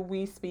 why do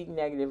we speak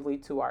negatively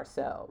to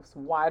ourselves?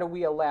 Why do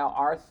we allow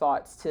our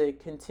thoughts to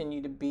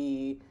continue to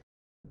be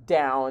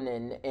down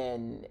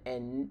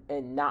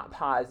and not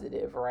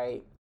positive,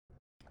 right?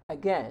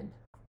 Again,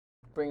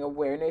 bring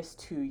awareness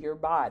to your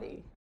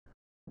body.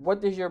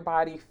 What does your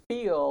body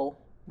feel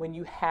when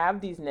you have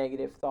these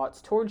negative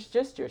thoughts towards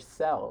just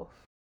yourself,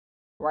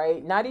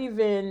 right? Not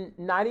even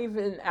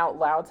out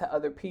loud to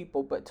other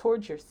people, but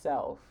towards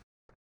yourself.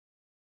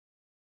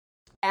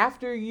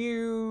 After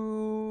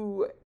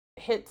you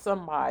hit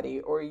somebody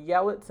or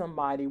yell at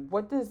somebody,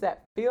 what does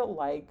that feel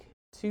like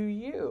to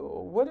you?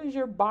 What does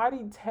your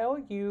body tell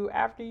you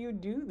after you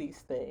do these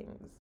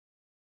things?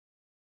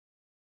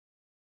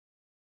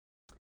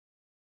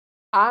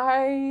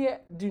 I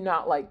do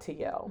not like to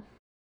yell.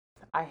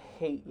 I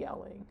hate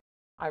yelling.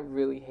 I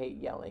really hate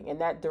yelling. And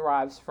that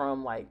derives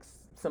from like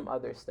some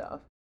other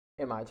stuff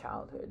in my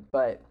childhood.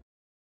 But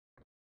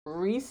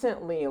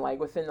recently, like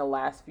within the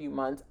last few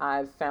months,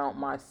 I've found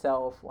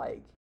myself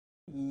like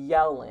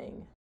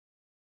yelling,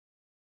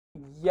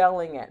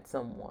 yelling at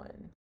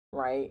someone,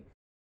 right?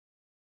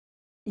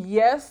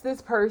 Yes,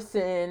 this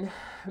person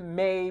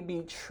may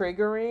be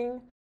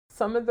triggering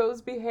some of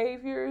those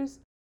behaviors,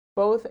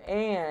 both,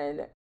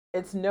 and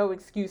it's no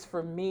excuse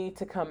for me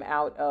to come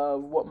out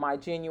of what my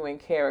genuine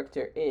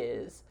character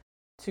is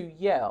to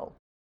yell,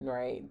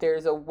 right?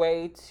 There's a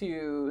way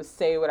to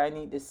say what I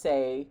need to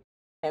say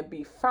and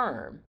be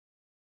firm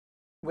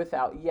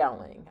without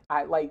yelling.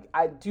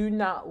 I do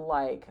not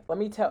like, let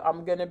me tell,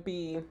 I'm going to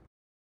be,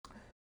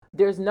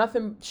 there's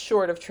nothing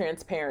short of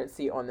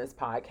transparency on this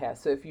podcast.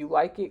 So if you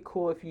like it,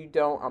 cool. If you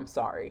don't, I'm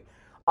sorry.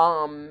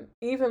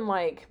 Even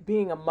like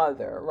being a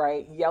mother,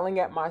 right? Yelling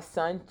at my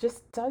son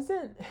just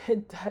doesn't,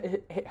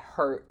 it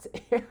hurts.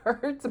 It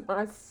hurts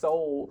my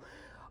soul.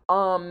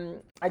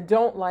 I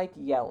don't like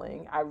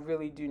yelling. I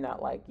really do not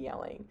like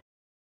yelling.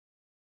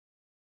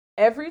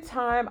 Every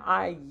time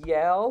I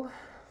yell,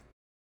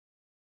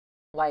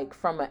 like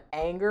from an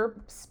anger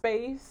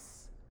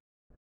space,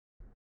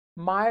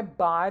 my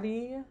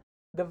body,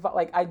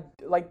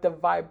 the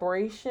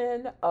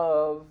vibration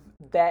of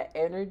that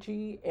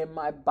energy in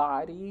my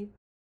body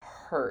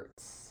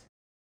hurts.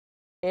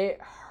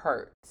 It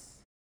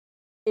hurts.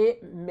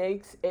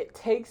 It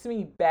takes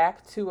me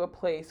back to a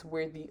place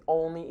where the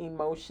only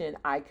emotion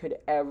I could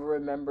ever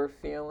remember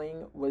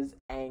feeling was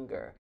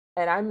anger.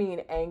 And I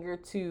mean anger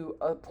to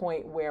a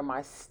point where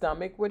my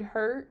stomach would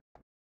hurt,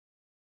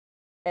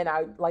 and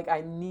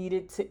I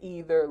needed to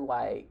either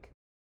like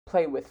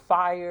play with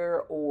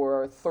fire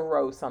or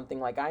throw something.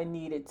 Like I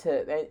needed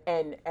to,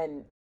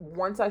 and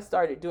once I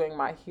started doing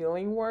my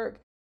healing work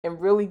and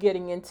really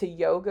getting into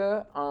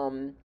yoga,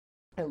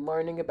 and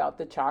learning about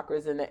the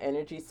chakras and the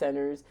energy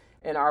centers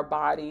in our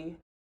body,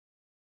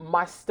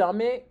 my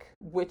stomach,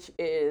 which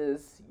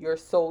is your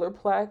solar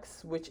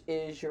plex, which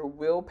is your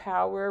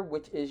willpower,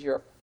 which is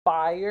your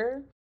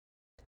fire,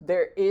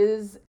 there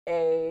is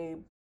a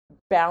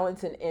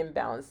balance and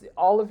imbalance.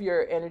 All of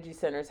your energy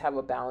centers have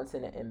a balance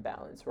and an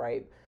imbalance,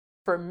 right?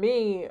 For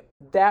me,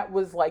 that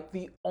was like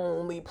the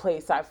only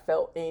place I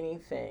felt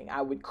anything.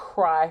 I would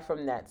cry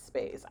from that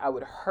space. I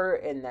would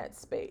hurt in that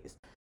space.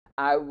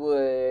 I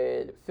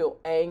would feel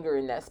anger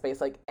in that space.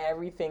 Like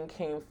everything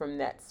came from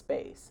that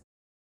space.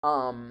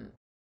 Um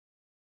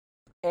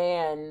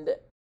and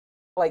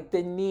like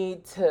the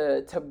need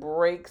to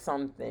break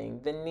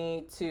something, the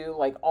need to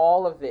like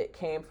all of it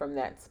came from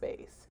that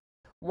space.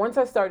 Once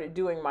I started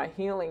doing my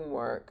healing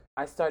work,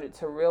 I started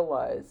to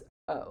realize,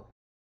 oh,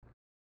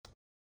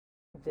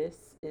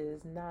 this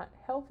is not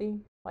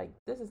healthy. Like,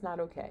 this is not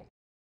okay.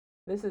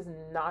 This is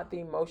not the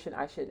emotion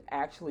I should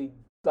actually,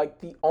 like,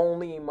 the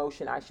only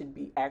emotion I should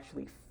be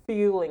actually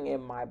feeling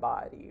in my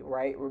body,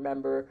 right?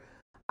 Remember,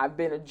 I've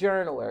been a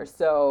journaler,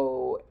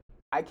 so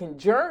I can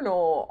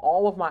journal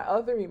all of my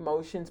other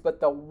emotions, but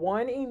the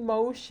one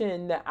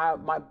emotion that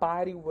my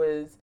body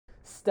was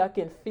stuck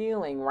in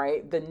feeling,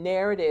 right? The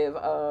narrative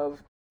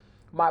of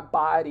my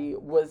body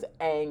was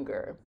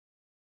anger.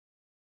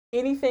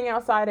 Anything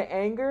outside of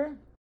anger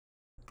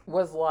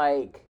was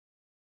like,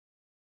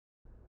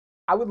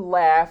 I would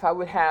laugh. I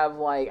would have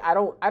like,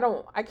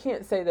 I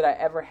can't say that I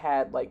ever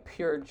had like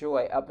pure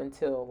joy up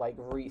until like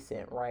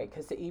recent, right?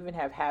 Because to even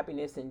have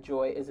happiness and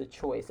joy is a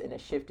choice and a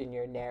shift in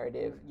your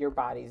narrative, your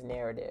body's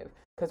narrative.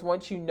 Because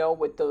once you know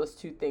what those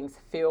two things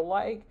feel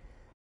like,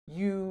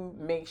 you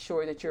make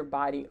sure that your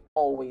body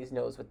always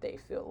knows what they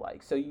feel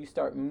like. So you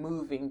start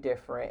moving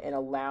different and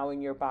allowing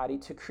your body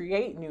to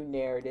create new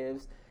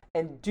narratives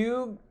and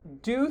do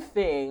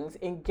things,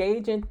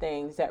 engage in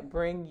things that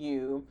bring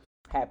you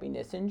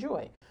happiness and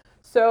joy.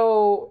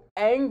 So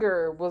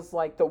anger was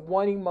like the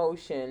one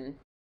emotion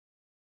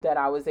that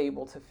I was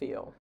able to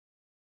feel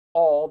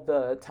all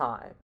the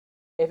time.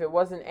 If it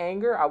wasn't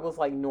anger, I was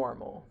like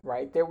normal,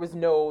 right? There was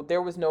no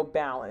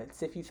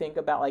balance. If you think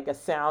about like a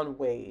sound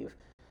wave,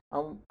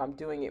 I'm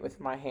doing it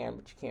with my hand,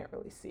 but you can't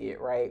really see it,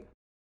 right?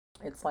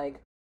 It's like,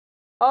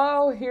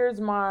 oh,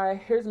 here's my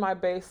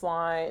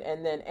baseline,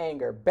 and then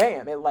anger,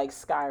 bam, it like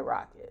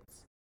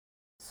skyrockets.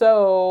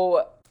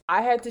 So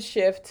I had to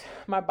shift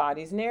my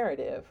body's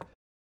narrative.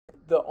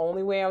 The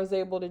only way I was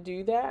able to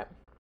do that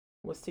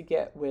was to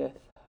get with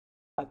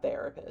a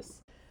therapist,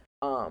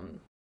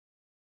 um,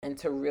 and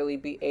to really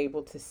be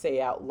able to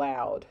say out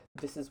loud,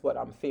 this is what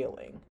I'm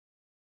feeling.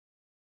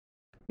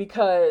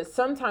 Because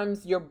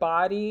sometimes your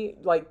body,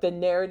 like the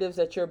narratives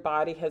that your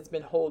body has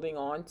been holding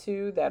on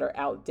to that are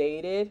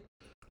outdated,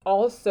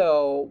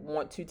 also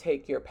want to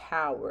take your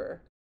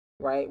power,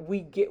 right?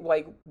 We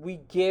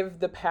give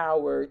the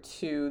power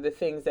to the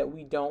things that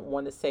we don't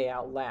want to say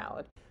out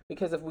loud,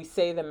 because if we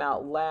say them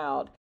out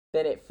loud,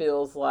 then it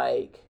feels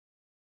like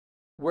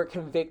we're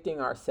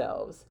convicting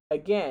ourselves.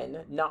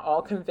 Again, not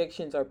all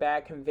convictions are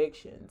bad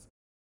convictions.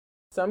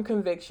 Some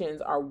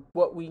convictions are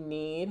what we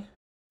need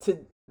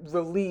to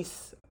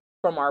release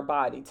from our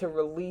body, to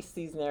release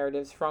these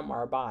narratives from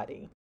our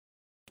body.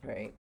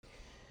 right?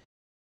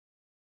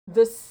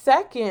 The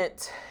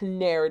second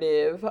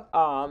narrative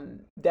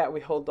that we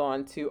hold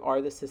on to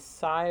are the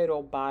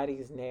societal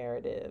bodies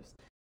narratives.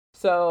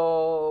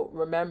 So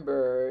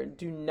remember,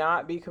 do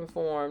not be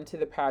conformed to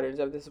the patterns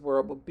of this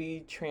world, but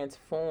be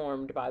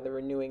transformed by the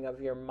renewing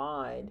of your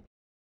mind.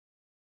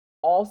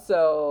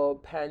 Also,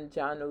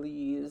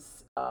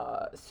 Panjanali's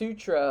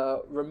sutra,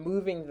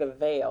 removing the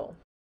veil,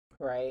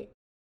 right?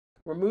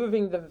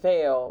 Removing the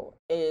veil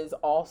is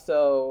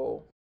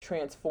also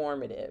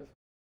transformative.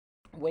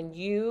 When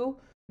you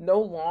no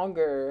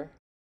longer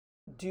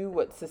do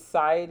what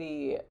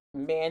society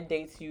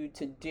mandates you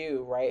to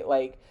do, right?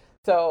 Like,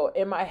 so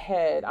in my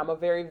head, I'm a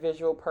very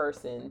visual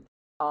person.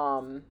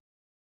 Um,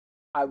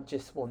 I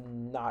just will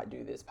not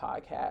do this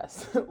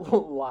podcast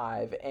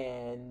live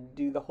and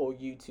do the whole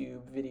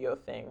YouTube video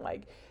thing.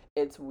 Like,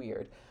 it's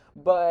weird.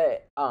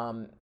 But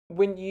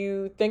when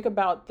you think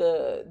about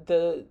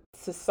the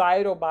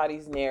societal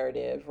body's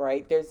narrative,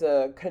 right? There's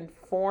a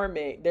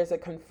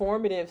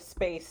conformative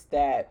space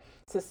that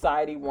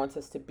society wants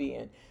us to be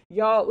in.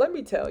 Y'all, let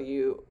me tell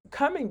you,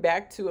 coming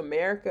back to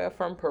America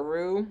from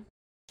Peru,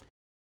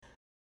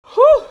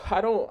 whew,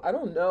 I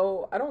don't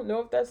know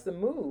if that's the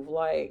move.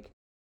 Like,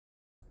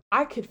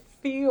 I could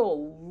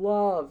feel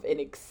love and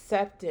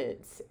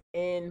acceptance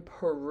in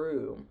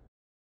Peru.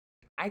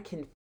 I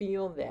can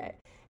feel that.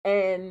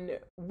 And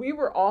we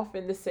were off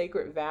in the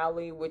Sacred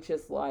Valley, which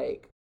is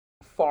like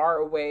far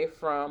away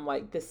from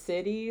like the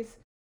cities.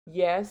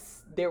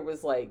 Yes, there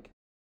was like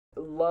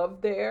love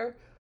there.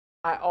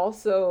 I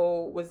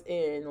also was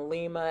in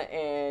Lima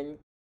and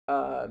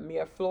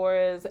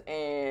Miraflores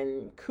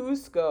and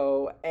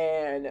Cusco,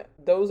 and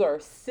those are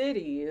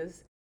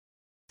cities.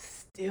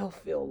 Still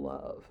feel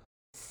love.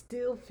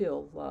 Still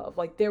feel love.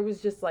 Like there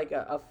was just like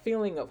a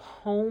feeling of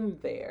home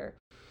there,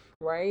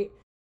 right?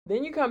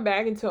 Then you come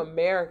back into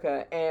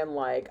America and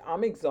like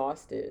I'm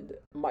exhausted.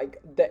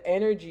 Like the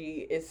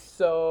energy is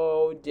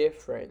so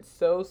different.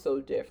 So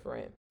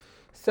different.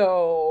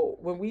 So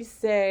when we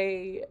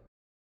say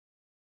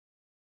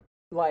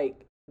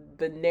like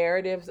the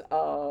narratives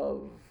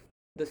of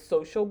the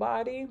social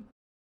body,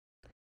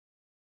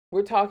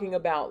 we're talking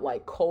about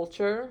like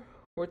culture,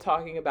 we're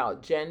talking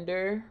about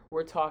gender,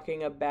 we're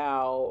talking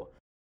about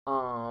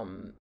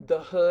the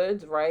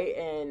hoods, right?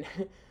 And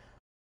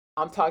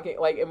I'm talking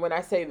like, and when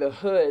I say the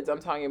hoods, I'm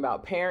talking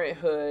about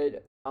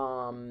parenthood,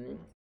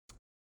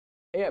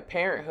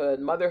 parenthood,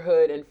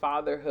 motherhood and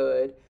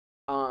fatherhood.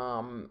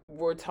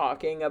 We're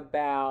talking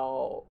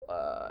about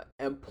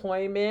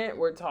employment,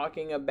 we're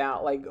talking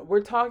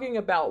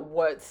about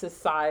what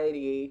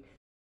society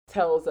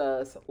tells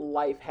us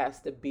life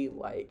has to be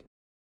like.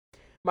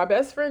 My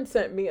best friend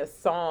sent me a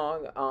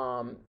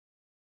song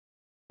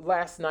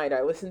last night.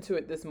 I listened to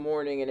it this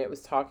morning and it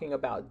was talking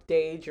about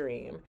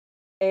daydream.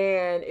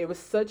 And it was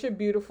such a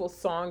beautiful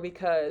song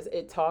because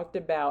it talked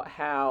about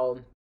how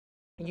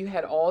you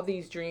had all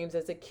these dreams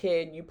as a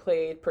kid. You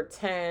played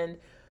pretend,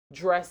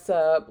 dress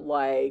up,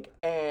 like,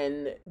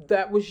 and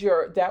that was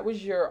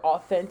your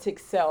authentic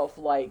self,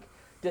 like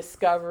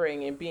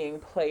discovering and being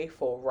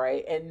playful,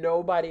 right? And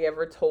nobody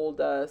ever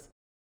told us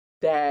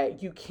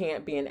that you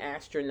can't be an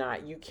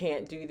astronaut, you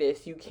can't do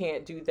this, you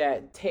can't do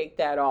that, take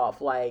that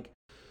off. Like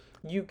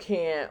you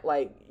can't,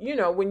 like,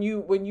 when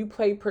you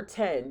play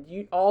pretend,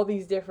 you all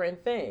these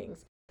different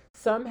things.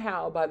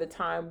 Somehow by the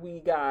time we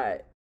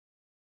got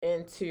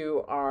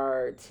into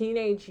our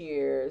teenage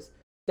years,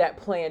 that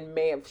plan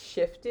may have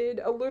shifted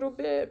a little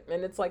bit,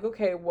 and it's like,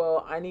 okay,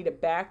 well, I need a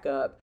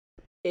backup.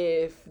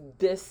 If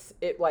this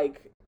it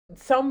like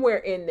somewhere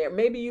in there,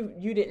 maybe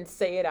you didn't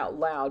say it out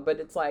loud, but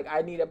it's like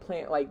I need a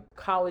plan. Like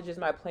college is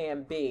my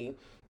plan B.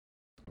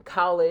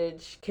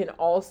 College can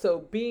also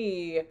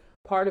be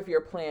part of your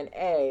plan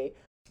A,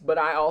 but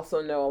I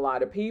also know a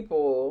lot of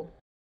people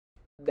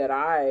that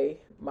I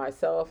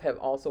myself have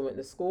also went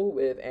to school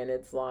with, and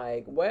it's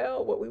like,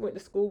 well, what we went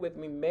to school with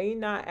we may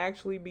not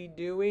actually be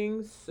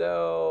doing.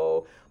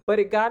 So but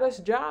it got us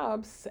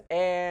jobs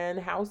and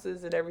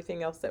houses and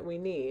everything else that we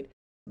need.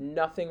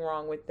 Nothing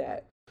wrong with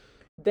that.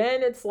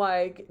 Then it's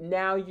like,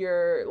 now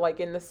you're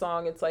like in the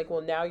song, it's like,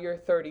 well, now you're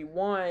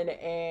 31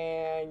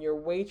 and you're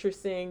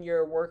waitressing,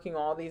 you're working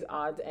all these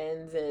odds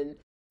ends, and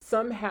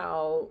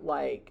somehow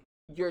like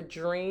your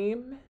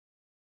dream,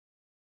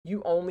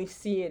 you only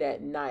see it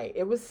at night.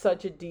 It was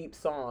such a deep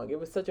song. It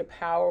was such a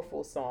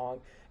powerful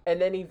song.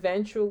 And then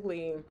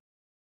eventually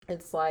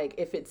it's like,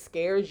 if it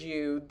scares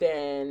you,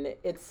 then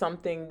it's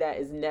something that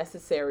is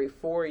necessary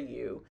for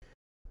you.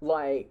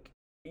 Like,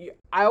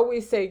 I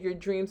always say your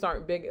dreams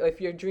aren't big.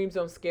 If your dreams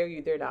don't scare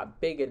you, they're not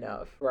big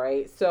enough,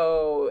 right?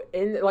 So,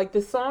 in like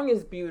the song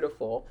is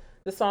beautiful.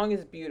 The song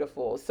is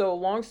beautiful. So,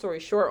 long story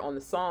short, on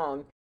the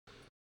song,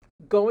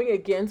 going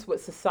against what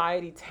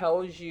society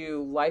tells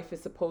you life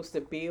is supposed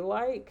to be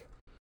like,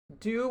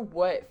 do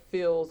what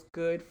feels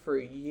good for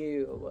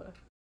you.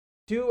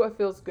 Do what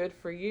feels good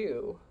for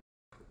you.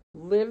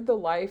 Live the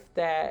life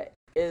that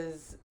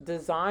is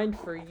designed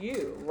for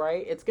you,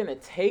 right? It's going to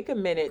take a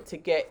minute to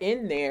get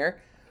in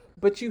there,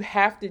 but you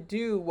have to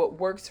do what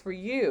works for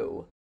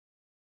you.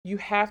 You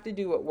have to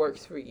do what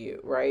works for you,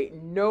 right?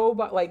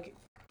 Nobody, like,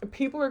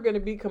 people are going to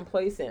be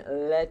complacent.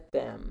 Let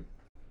them.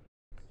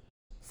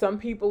 Some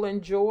people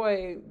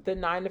enjoy the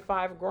 9 to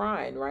 5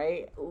 grind,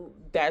 right?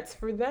 That's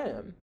for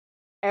them.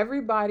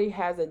 Everybody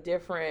has a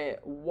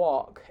different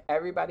walk,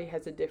 everybody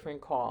has a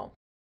different call.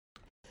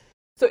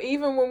 So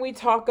even when we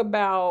talk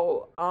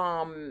about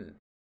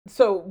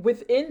so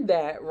within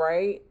that,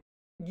 right?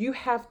 You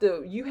have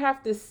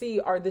to see,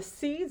 are the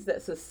seeds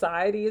that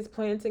society is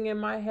planting in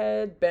my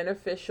head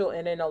beneficial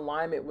and in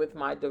alignment with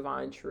my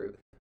divine truth,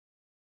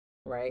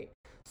 right?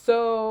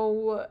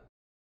 So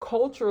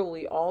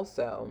culturally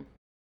also,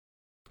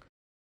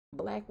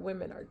 black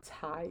women are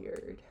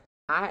tired.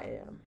 I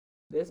am.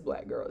 This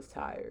black girl is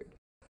tired.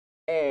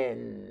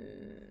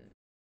 And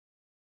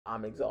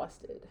I'm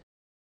exhausted.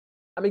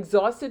 I'm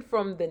exhausted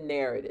from the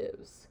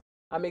narratives.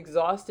 I'm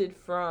exhausted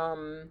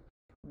from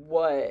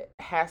what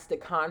has to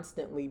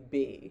constantly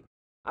be.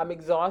 I'm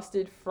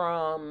exhausted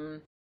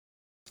from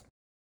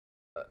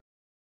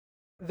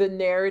the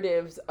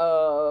narratives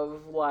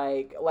of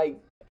like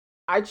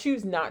I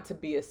choose not to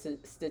be a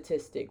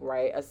statistic,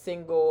 right? A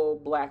single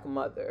black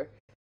mother.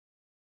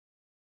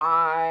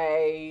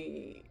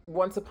 I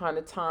once upon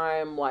a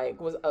time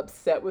like was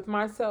upset with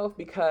myself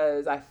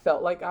because I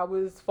felt like I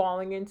was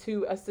falling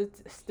into a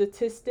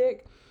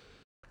statistic.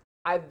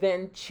 I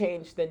then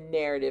changed the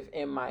narrative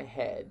in my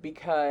head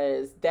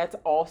because that's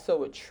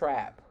also a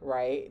trap,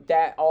 right?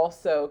 That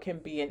also can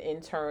be an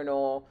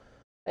internal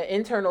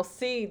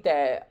seed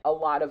that a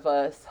lot of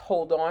us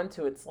hold on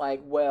to. It's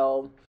like,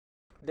 well,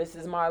 this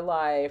is my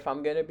life.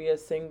 I'm going to be a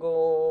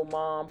single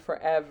mom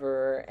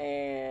forever,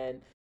 and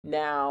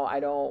now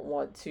I don't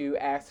want to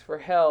ask for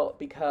help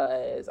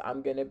because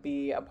I'm going to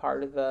be a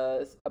part of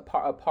a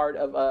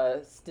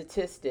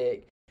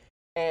statistic.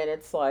 And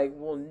it's like,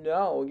 well,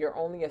 no, you're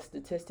only a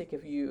statistic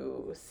if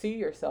you see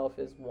yourself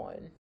as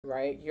one,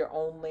 right? You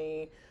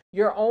only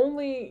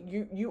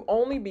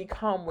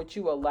become what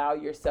you allow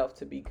yourself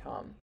to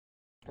become,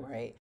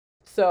 right?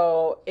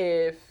 So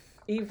if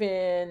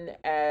even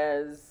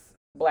as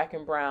black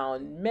and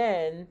brown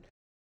men,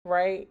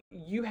 right,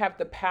 you have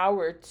the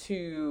power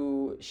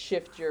to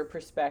shift your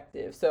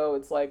perspective. So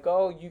it's like,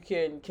 oh, you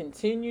can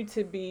continue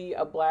to be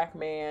a black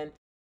man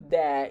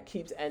that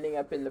keeps ending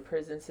up in the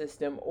prison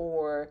system,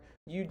 or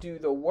you do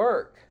the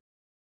work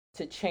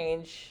to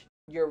change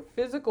your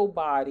physical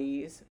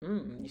bodies.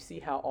 You see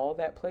how all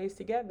that plays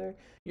together?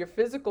 Your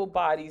physical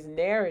body's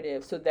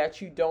narrative, so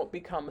that you don't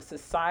become a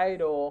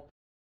societal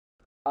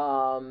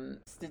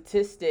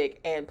statistic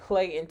and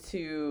play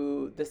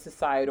into the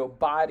societal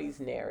body's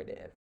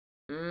narrative.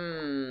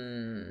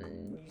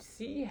 You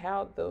see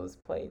how those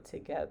play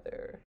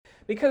together?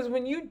 Because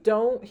when you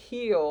don't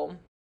heal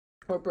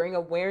or bring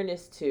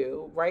awareness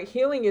to, right?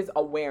 Healing is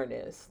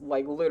awareness,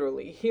 like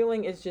literally.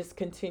 Healing is just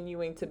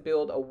continuing to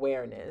build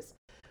awareness.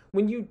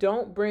 When you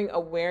don't bring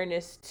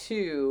awareness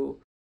to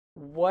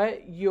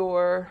what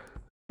your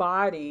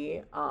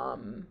body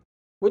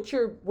what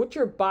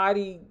your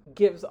body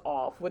gives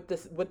off, what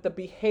the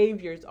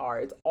behaviors are.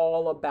 It's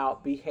all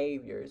about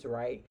behaviors,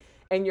 right?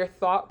 And your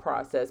thought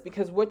process,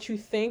 because what you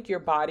think your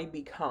body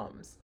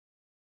becomes,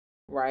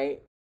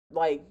 right?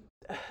 Like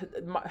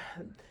my,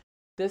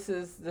 this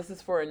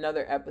is for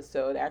another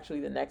episode,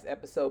 actually the next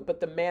episode, but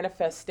the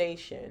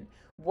manifestation,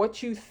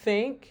 what you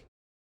think,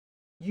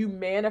 you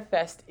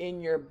manifest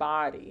in your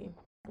body,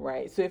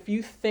 right? So if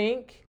you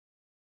think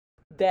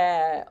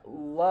that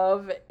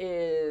love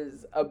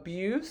is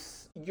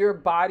abuse, your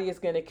body is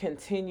going to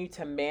continue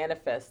to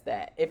manifest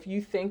that. If you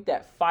think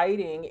that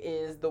fighting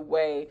is the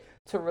way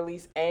to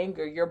release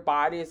anger, your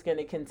body is going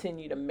to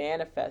continue to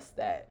manifest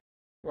that,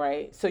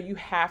 right? So you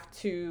have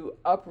to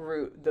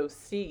uproot those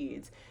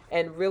seeds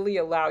and really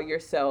allow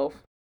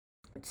yourself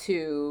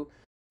to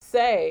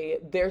say,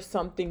 there's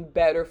something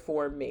better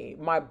for me.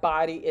 My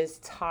body is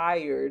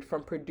tired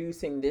from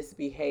producing this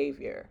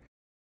behavior.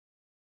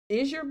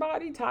 Is your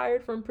body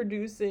tired from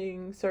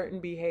producing certain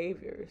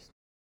behaviors?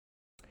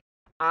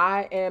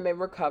 I am a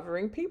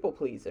recovering people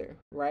pleaser,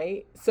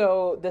 right?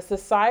 So the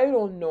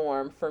societal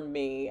norm for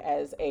me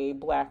as a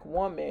black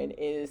woman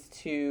is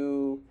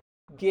to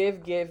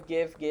give, give,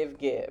 give, give,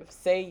 give.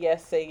 Say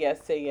yes, say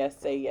yes, say yes,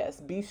 say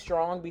yes. Be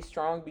strong, be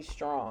strong, be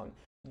strong.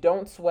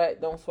 Don't sweat,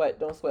 don't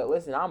sweat, don't sweat.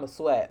 Listen, I'm a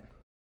sweat.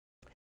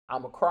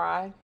 I'm a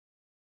cry.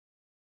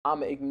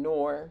 I'm a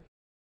ignore.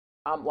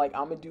 I'm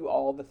gonna do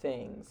all the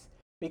things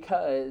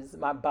because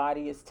my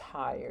body is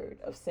tired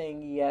of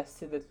saying yes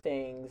to the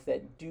things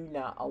that do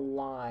not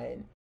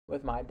align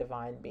with my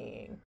divine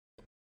being.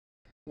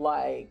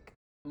 Like,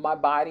 my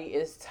body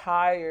is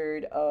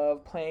tired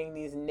of playing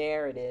these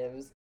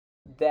narratives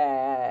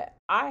that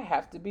I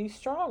have to be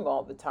strong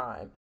all the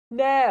time.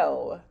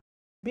 No,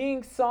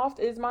 being soft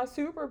is my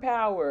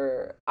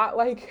superpower.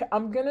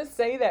 I'm gonna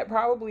say that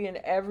probably in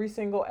every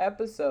single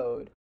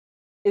episode.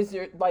 Is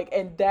your like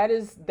And that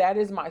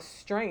is my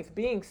strength.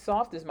 Being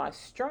soft is my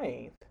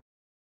strength.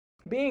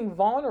 Being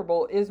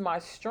vulnerable is my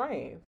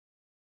strength.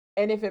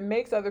 And if it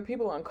makes other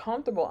people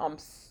uncomfortable,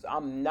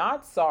 I'm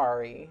not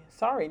sorry.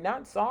 Sorry,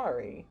 not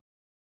sorry.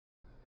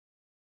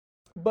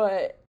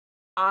 But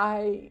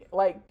I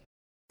like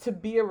to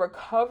be a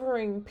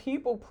recovering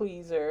people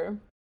pleaser.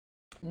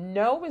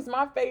 No is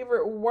my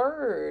favorite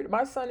word.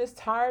 My son is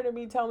tired of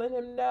me telling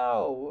him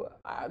no.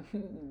 I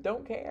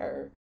don't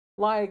care.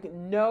 Like,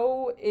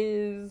 no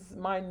is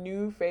my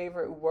new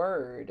favorite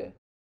word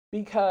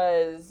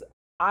because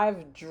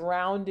I've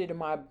drowned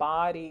my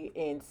body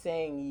in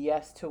saying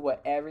yes to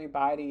what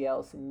everybody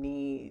else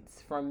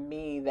needs from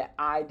me that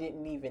I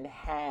didn't even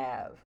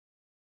have,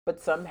 but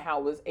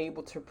somehow was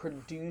able to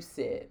produce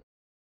it.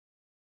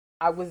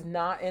 I was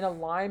not in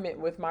alignment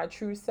with my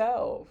true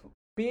self.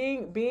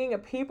 Being a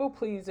people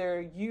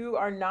pleaser, you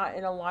are not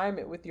in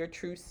alignment with your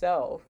true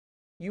self.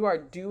 You are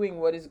doing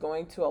what is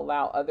going to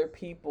allow other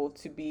people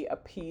to be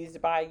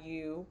appeased by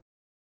you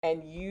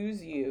and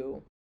use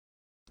you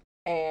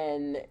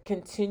and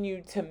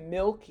continue to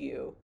milk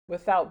you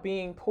without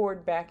being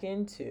poured back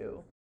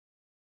into.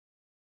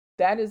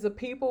 That is a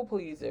people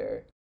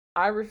pleaser.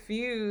 I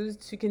refuse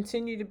to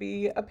continue to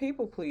be a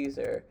people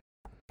pleaser.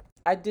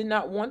 I did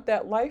not want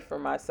that life for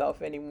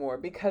myself anymore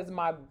because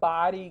my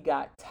body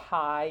got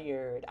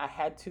tired. I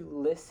had to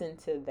listen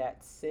to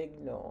that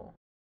signal.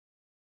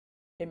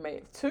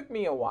 It took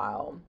me a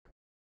while,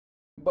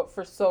 but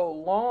for so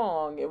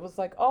long it was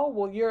like, "Oh,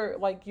 well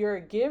you're a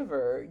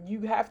giver.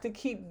 You have to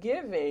keep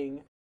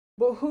giving."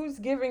 But who's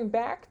giving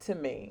back to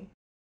me?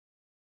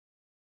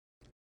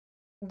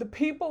 The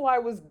people I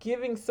was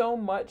giving so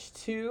much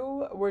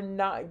to were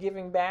not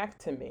giving back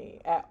to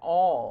me at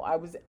all. I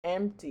was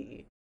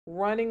empty,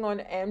 running on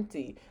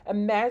empty.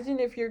 Imagine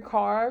if your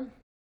car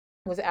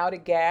was out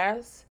of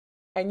gas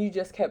and you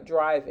just kept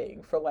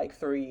driving for like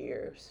 3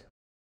 years.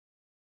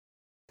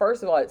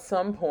 First of all, at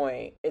some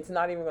point, it's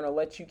not even going to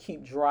let you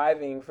keep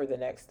driving for the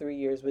next 3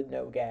 years with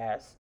no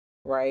gas,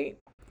 right?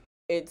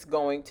 It's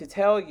going to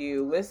tell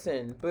you,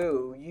 listen,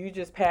 boo, you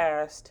just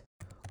passed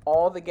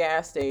all the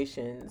gas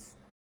stations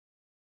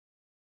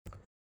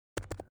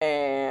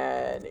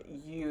and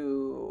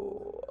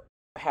you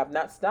have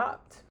not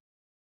stopped,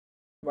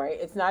 right?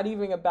 It's not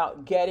even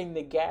about getting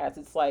the gas.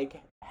 It's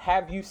like,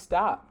 have you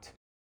stopped?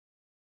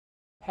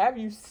 Have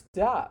you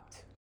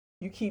stopped?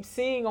 You keep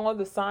seeing all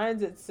the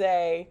signs that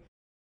say,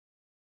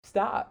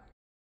 stop.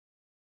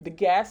 The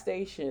gas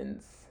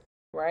stations,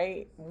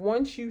 right?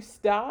 Once you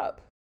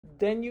stop,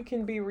 then you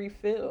can be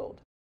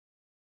refilled.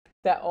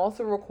 That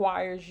also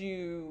requires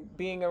you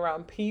being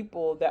around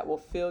people that will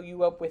fill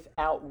you up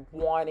without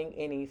wanting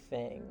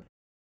anything,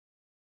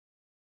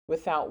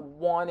 without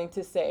wanting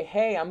to say,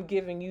 hey, I'm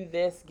giving you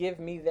this, give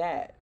me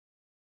that.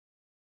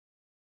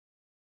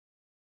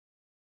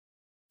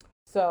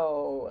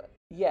 So,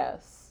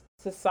 yes,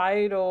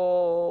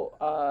 societal,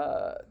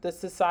 the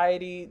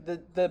society,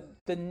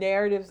 the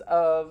narratives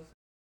of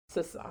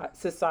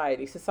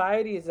society.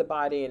 Society is a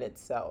body in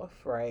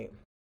itself, right?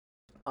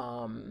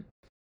 Um,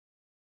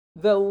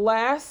 the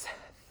last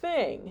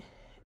thing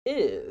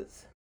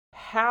is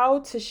how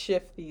to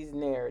shift these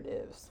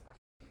narratives.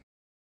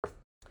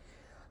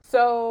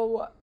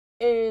 So,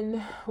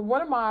 in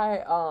one of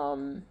my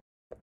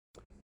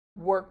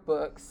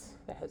workbooks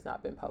that has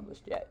not been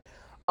published yet,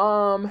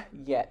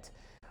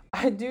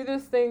 I do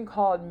this thing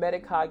called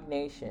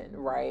metacognition,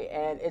 right?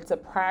 And it's a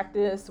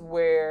practice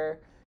where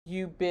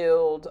you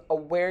build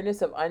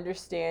awareness of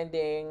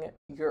understanding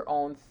your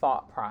own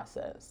thought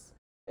process.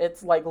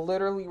 It's like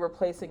literally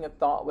replacing a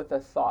thought with a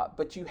thought,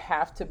 but you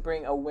have to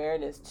bring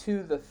awareness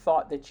to the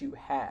thought that you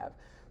have.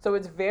 So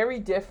it's very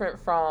different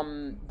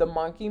from the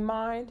monkey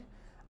mind.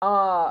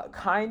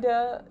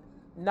 Kinda,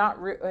 not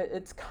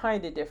it's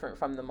kind of different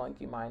from the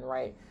monkey mind,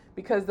 right?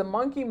 Because the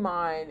monkey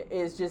mind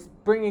is just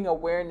bringing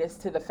awareness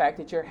to the fact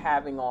that you're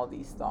having all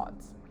these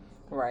thoughts,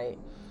 right?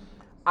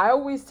 I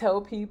always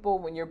tell people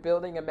when you're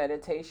building a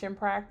meditation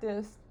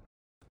practice,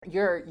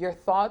 your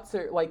thoughts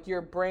are like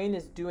your brain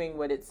is doing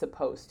what it's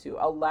supposed to.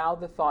 Allow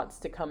the thoughts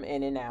to come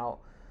in and out.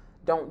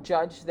 Don't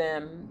judge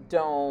them.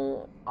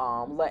 Don't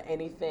let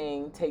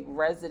anything take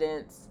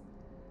residence.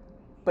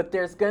 But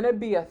there's going to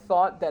be a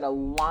thought that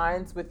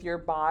aligns with your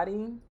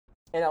body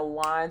and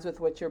aligns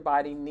with what your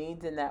body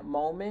needs in that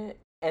moment,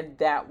 and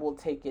that will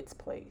take its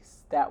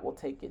place. That will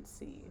take its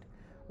seed,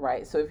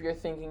 right? So if you're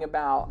thinking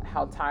about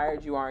how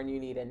tired you are and you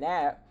need a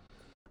nap,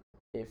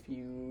 if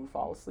you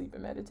fall asleep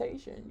in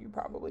meditation, you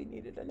probably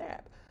needed a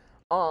nap.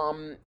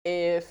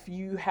 If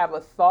you have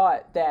a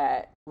thought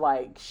that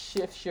like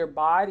shifts your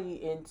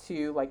body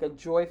into like a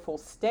joyful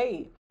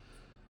state,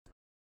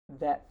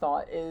 that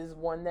thought is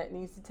one that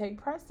needs to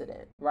take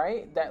precedent,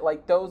 right? That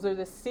like those are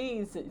the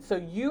seeds. So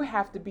you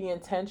have to be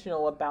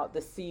intentional about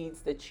the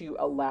seeds that you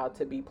allow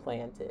to be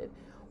planted.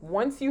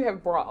 Once you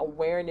have brought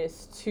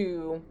awareness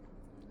to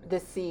the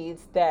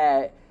seeds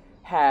that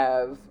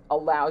have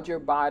allowed your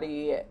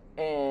body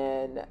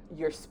and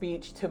your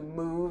speech to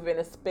move in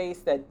a space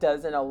that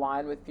doesn't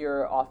align with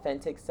your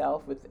authentic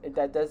self, with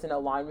that doesn't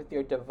align with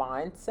your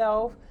divine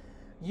self,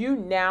 you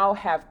now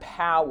have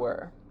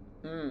power.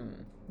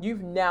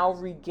 You've now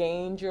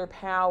regained your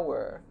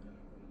power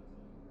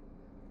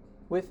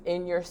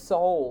within your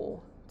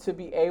soul to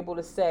be able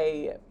to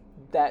say,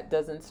 that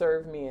doesn't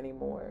serve me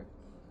anymore.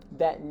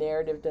 That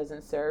narrative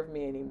doesn't serve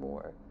me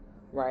anymore.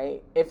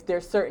 right? If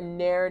there's certain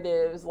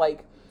narratives,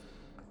 like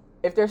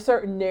if there's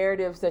certain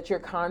narratives that you're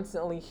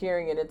constantly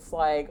hearing and it's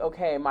like,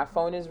 okay, my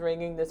phone is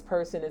ringing, this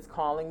person is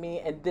calling me,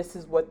 and this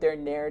is what their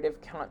narrative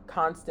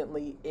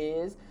constantly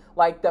is,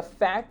 like the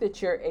fact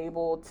that you're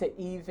able to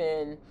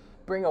even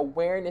bring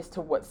awareness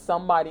to what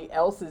somebody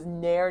else's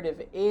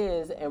narrative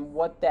is and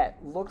what that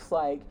looks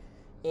like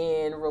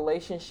in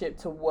relationship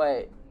to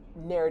what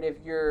narrative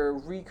you're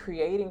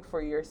recreating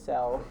for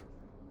yourself,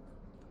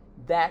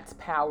 that's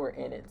power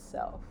in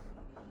itself.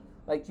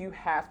 Like you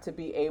have to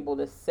be able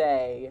to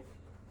say,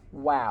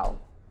 wow,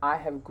 I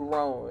have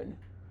grown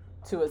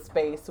to a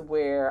space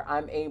where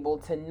I'm able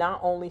to not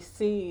only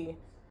see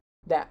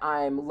that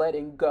I'm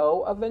letting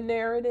go of a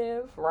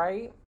narrative,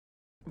 right?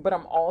 But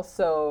I'm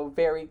also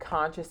very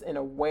conscious and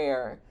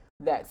aware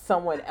that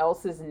someone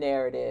else's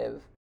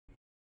narrative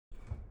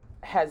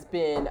has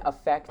been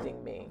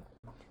affecting me.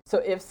 So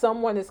if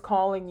someone is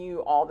calling you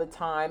all the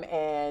time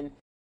and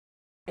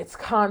it's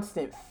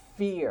constant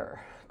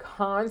fear,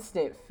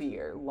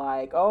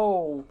 like,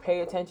 oh,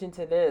 pay attention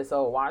to this,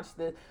 oh, watch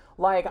this.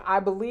 Like, I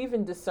believe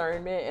in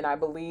discernment and I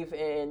believe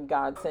in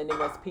God sending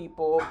us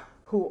people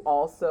who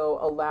also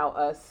allow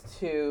us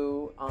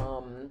to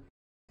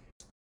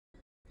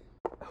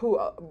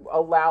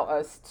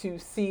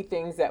see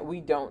things that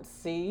we don't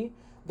see.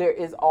 There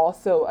is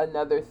also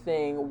another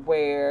thing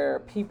where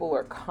people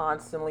are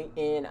constantly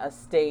in a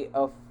state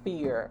of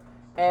fear.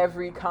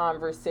 Every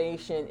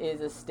conversation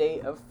is a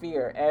state of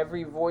fear.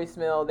 Every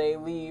voicemail they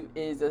leave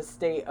is a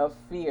state of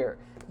fear.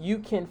 You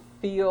can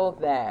feel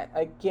that.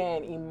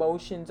 Again,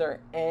 emotions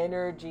are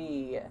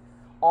energy.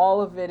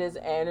 All of it is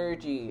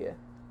energy.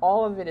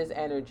 All of it is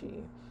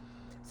energy.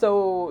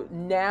 So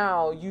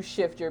now you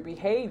shift your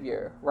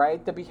behavior,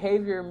 right? The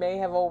behavior may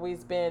have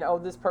always been, oh,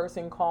 this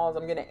person calls,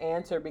 I'm going to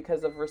answer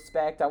because of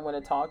respect. I want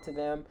to talk to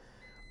them.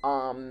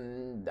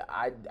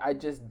 I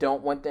just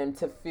don't want them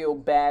to feel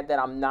bad that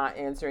I'm not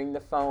answering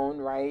the phone,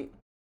 right?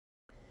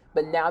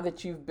 But now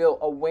that you've built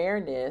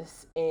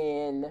awareness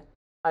in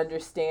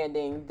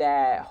understanding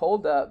that,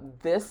 hold up,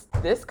 this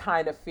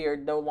kind of fear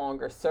no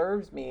longer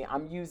serves me.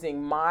 I'm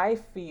using my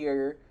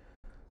fear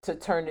to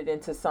turn it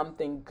into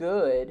something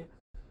good,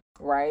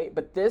 right?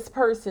 But this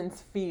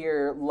person's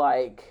fear,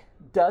 like,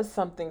 does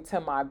something to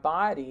my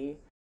body.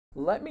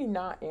 Let me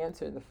not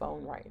answer the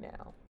phone right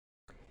now.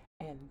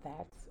 And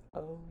that's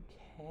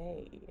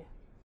okay.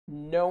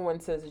 No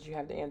one says that you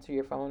have to answer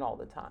your phone all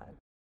the time.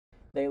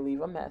 They leave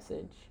a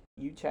message,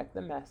 you check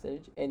the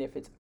message, and if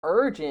it's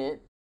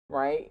urgent,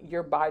 right,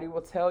 your body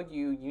will tell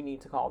you you need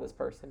to call this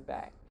person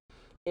back.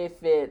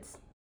 If it's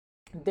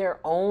their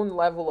own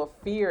level of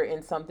fear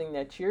in something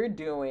that you're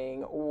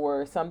doing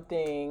or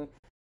something,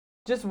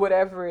 just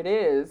whatever it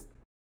is,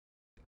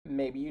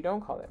 maybe you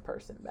don't call that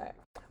person back.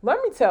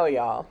 Let me tell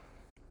y'all,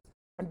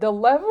 the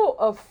level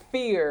of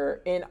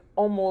fear in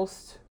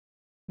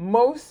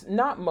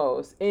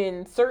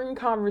in certain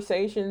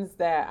conversations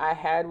that I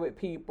had with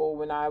people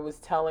when I was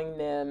telling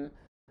them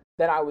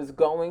that I was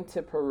going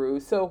to Peru.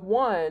 So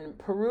one,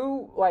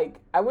 Peru, like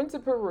I went to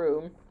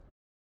Peru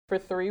for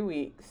 3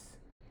 weeks.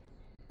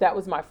 That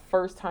was my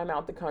first time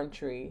out the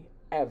country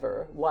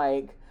ever.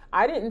 Like,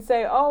 I didn't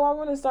say, oh, I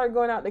want to start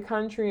going out the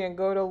country and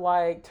go to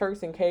like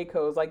Turks and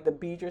Caicos, like the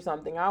beach or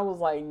something. I was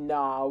like,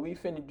 nah, we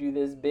finna do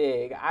this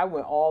big. I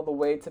went all the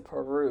way to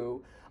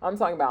Peru. I'm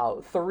talking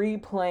about 3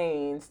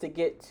 planes to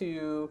get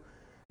to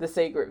the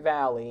Sacred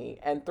Valley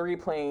and 3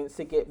 planes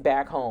to get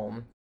back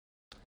home.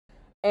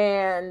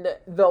 And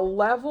the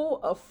level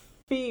of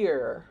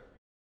fear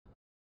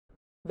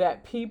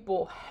that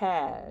people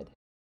had,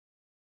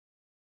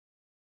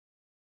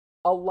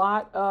 a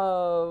lot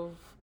of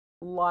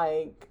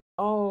like,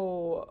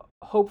 oh,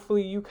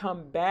 hopefully you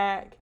come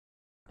back.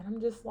 And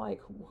I'm just like,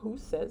 who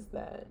says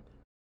that?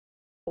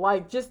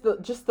 Like just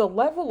the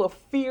level of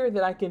fear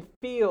that I can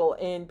feel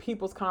in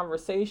people's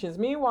conversations.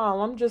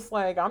 Meanwhile, I'm just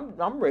like,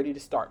 I'm ready to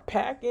start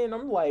packing.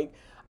 I'm like,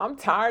 I'm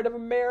tired of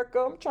America.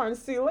 I'm trying to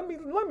see, let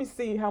me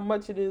see how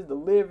much it is to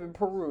live in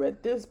Peru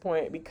at this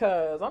point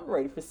because I'm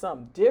ready for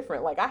something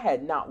different. Like I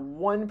had not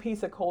one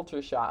piece of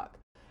culture shock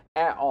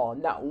at all,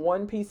 not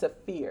one piece of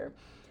fear.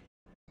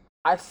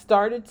 I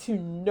started to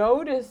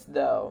notice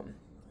though,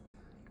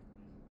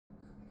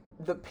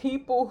 the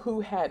people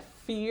who had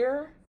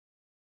fear,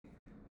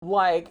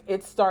 like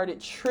it started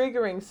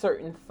triggering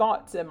certain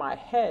thoughts in my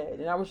head.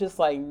 And I was just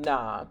like,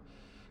 nah.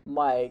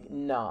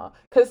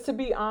 Because to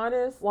be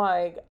honest,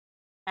 like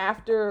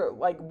after,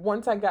 like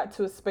once I got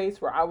to a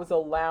space where I was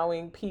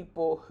allowing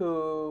people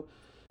who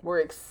were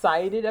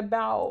excited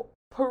about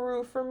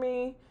Peru for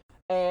me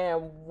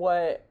and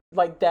what,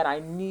 like that I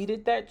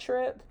needed that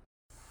trip,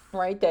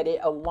 right? That it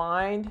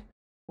aligned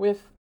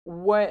with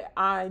what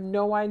I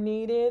know I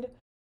needed.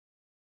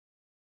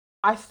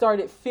 I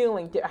started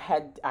feeling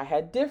I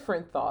had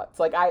different thoughts.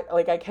 Like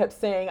I kept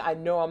saying I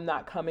know I'm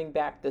not coming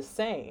back the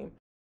same.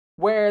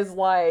 Whereas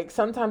like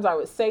sometimes I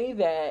would say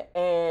that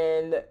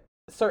and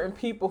certain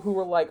people who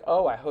were like,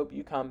 "Oh, I hope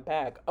you come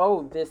back.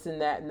 Oh, this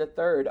and that and the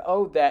third.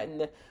 Oh, that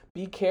and the..."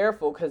 Be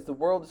careful because the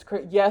world is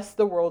crazy. Yes,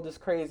 the world is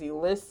crazy.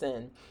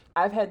 Listen,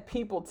 I've had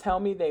people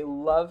tell me they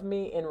love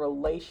me in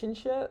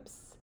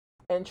relationships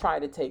and try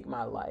to take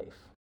my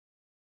life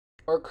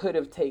or could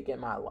have taken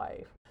my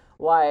life.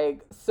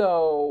 Like,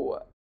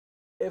 so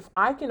if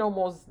I can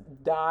almost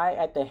die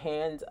at the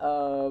hands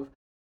of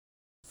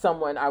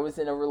someone I was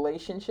in a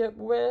relationship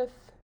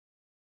with,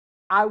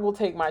 I will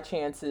take my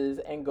chances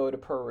and go to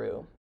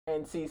Peru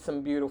and see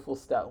some beautiful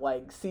stuff.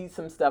 Like, see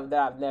some stuff that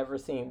I've never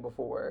seen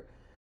before.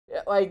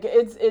 Like,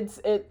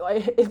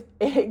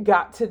 it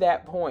got to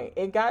that point.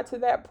 It got to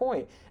that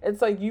point.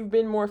 It's like you've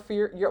been more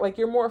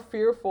you're more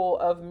fearful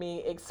of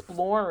me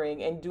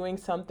exploring and doing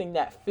something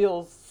that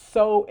feels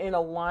so in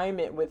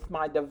alignment with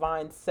my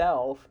divine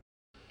self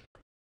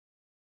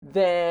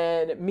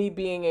than me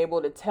being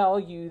able to tell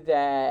you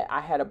that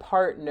I had a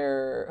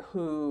partner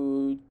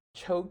who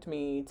choked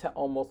me to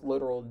almost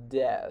literal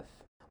death.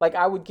 Like,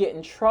 I would get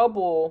in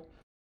trouble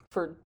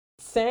for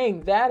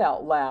saying that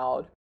out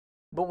loud.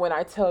 But when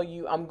I tell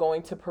you I'm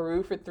going to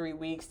Peru for 3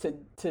 weeks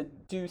to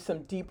do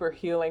some deeper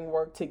healing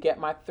work to get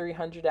my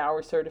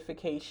 300-hour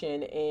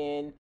certification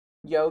in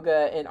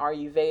yoga and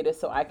Ayurveda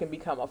so I can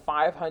become a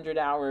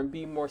 500-hour and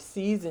be more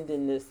seasoned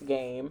in this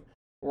game,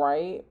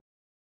 right?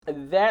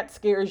 That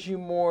scares you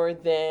more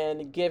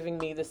than giving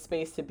me the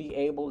space to be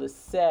able to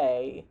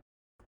say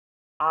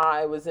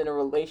I was in a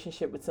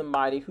relationship with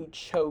somebody who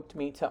choked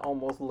me to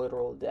almost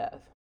literal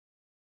death.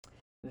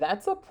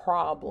 That's a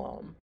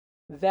problem.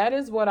 That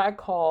is what I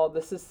call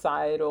the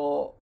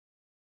societal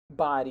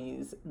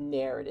body's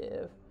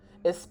narrative,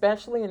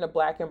 especially in the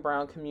black and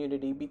brown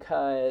community,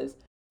 because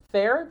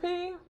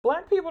therapy,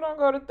 black people don't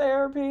go to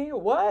therapy.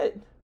 What?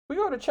 We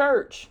go to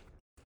church.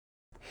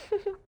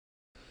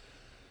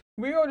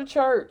 We go to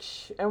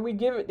church and we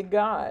give it to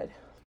God.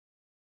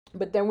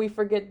 But then we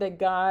forget that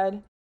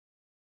God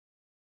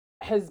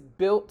has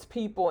built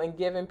people and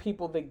given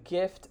people the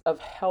gift of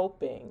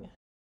helping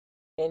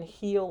and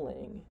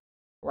healing,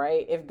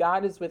 right? If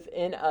God is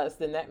within us,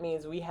 then that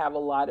means we have a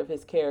lot of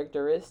his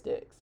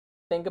characteristics.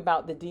 Think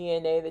about the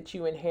DNA that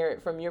you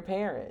inherit from your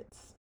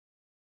parents.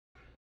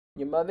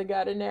 Your mother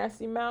got a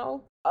nasty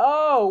mouth.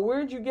 Oh,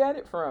 where'd you get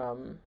it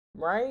from?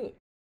 Right?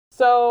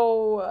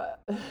 So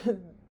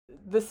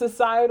the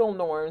societal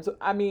norms,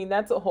 I mean,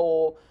 that's a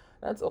whole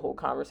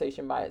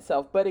conversation by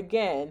itself. But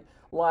again,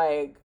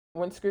 like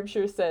when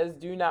scripture says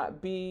do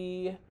not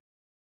be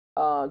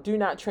do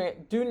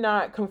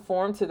not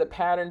conform to the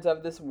patterns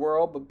of this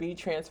world, but be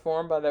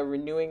transformed by the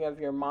renewing of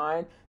your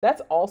mind.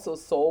 That's also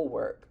soul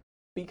work,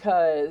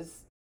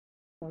 because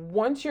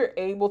once you're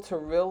able to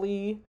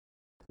really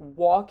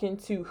walk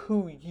into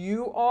who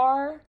you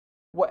are,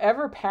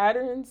 whatever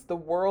patterns the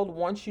world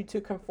wants you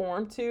to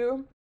conform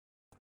to,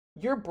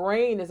 your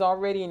brain is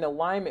already in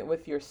alignment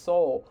with your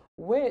soul,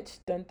 which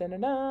dun, dun,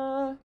 dun,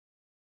 dun,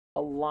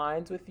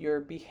 aligns with your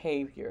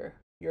behavior,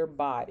 your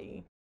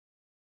body.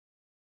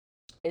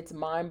 It's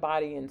mind,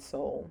 body, and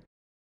soul.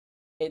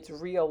 It's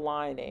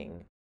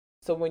realigning.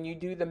 So when you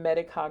do the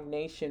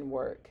metacognition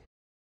work,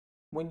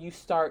 when you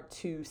start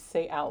to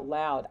say out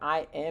loud,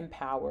 I am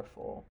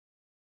powerful,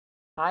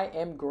 I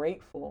am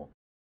grateful,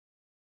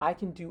 I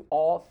can do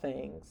all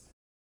things,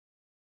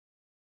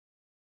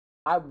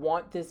 I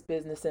want this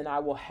business and I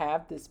will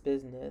have this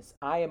business,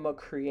 I am a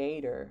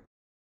creator,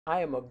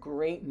 I am a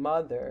great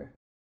mother,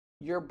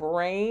 your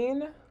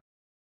brain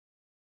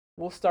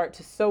will start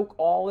to soak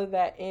all of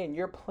that in.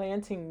 You're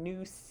planting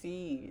new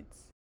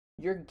seeds.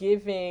 You're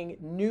giving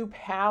new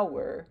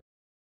power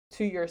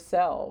to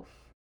yourself,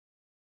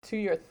 to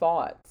your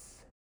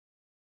thoughts,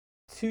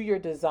 to your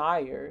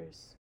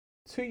desires,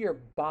 to your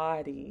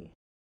body,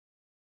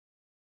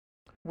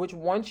 which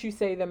once you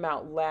say them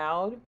out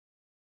loud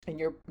and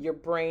your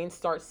brain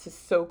starts to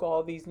soak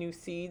all these new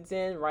seeds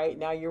in, right?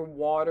 Now you're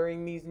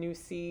watering these new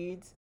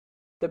seeds,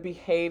 the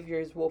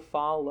behaviors will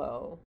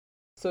follow.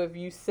 So if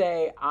you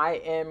say, I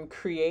am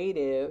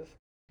creative,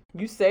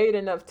 you say it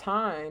enough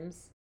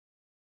times,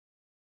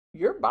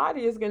 your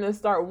body is going to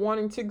start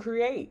wanting to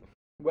create,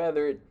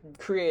 whether it's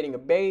creating a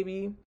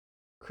baby,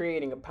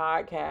 creating a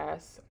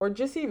podcast, or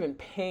just even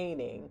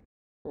painting,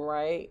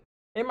 right?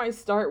 It might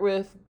start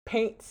with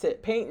paint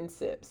and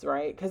sips,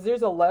 right? Because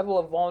there's a level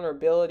of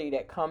vulnerability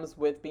that comes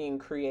with being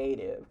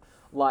creative.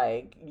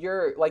 Like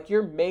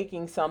you're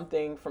making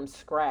something from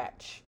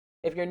scratch.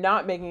 If you're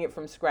not making it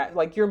from scratch,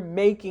 like you're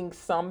making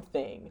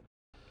something.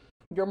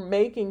 You're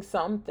making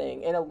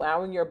something and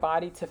allowing your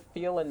body to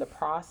feel in the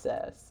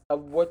process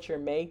of what you're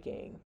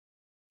making.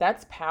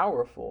 That's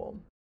powerful.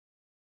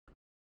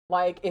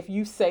 Like if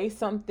you say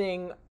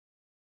something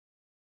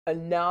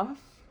enough,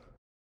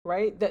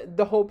 right?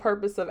 The whole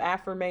purpose of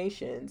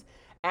affirmations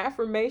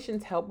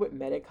help with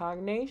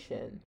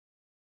metacognition.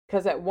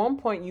 Because at one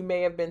point you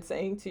may have been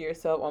saying to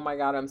yourself, oh my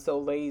God, I'm so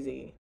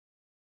lazy.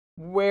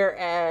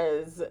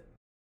 Whereas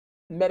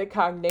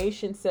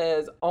metacognition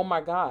says, oh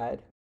my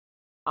God,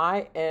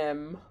 I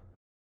am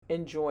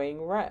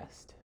enjoying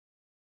rest.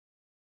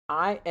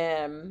 I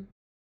am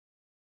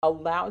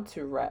allowed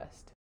to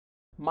rest.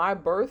 My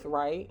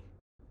birthright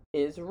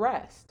is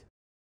rest.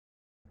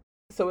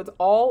 So it's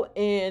all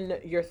in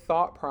your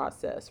thought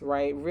process,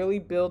 right? Really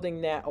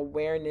building that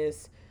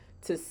awareness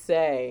to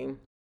say,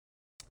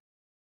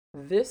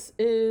 this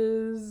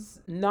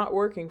is not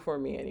working for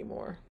me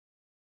anymore.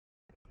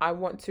 I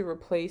want to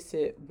replace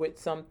it with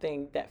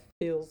something that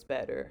feels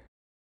better,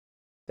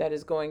 that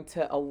is going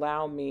to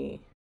allow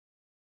me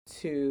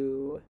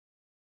to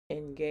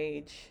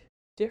engage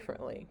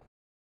differently.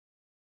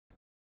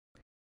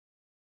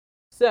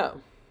 So,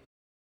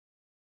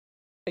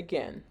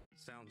 again,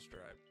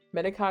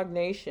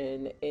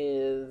 metacognition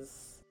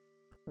is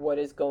what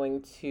is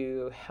going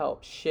to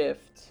help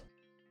shift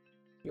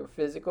your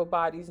physical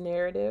body's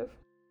narrative,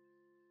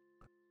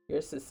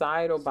 your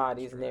societal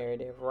body's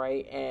narrative,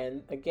 right?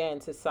 And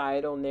again,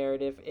 societal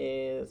narrative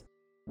is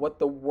what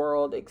the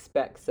world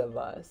expects of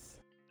us,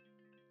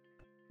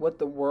 what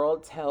the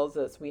world tells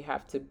us we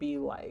have to be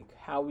like,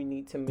 how we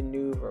need to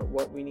maneuver,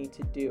 what we need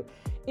to do.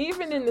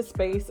 Even in the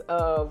space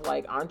of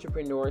like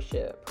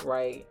entrepreneurship,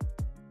 right?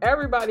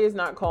 Everybody is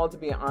not called to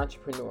be an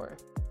entrepreneur.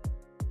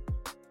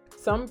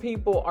 Some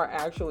people are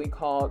actually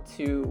called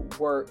to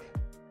work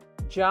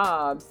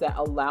jobs that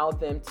allow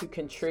them to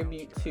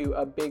contribute to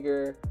a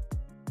bigger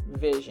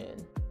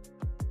vision.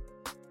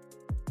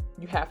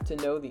 You have to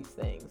know these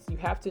things. You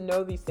have to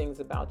know these things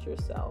about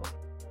yourself.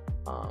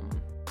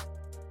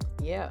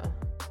 Yeah.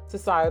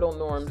 Societal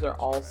norms are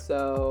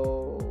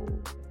also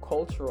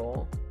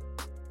cultural.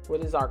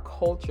 What does our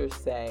culture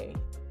say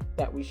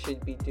that we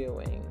should be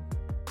doing,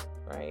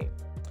 right?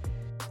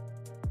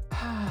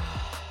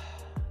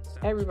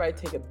 Everybody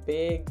take a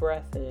big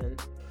breath in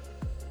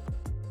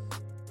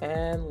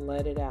and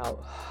let it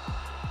out.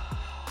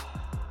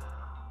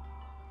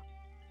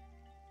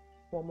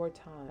 One more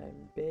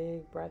time.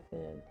 Big breath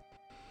in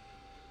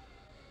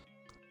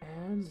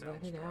and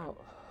let it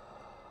out.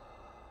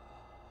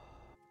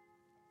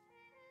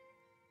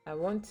 I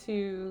want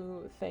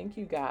to thank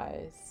you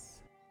guys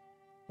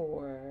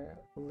for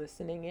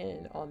listening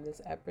in on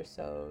this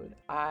episode.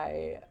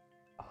 I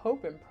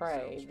hope and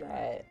pray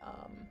that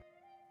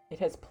it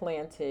has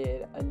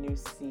planted a new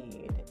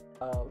seed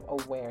of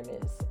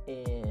awareness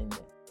in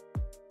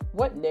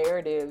what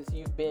narratives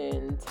you've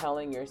been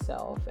telling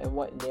yourself and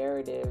what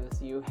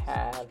narratives you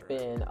have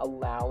been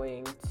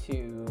allowing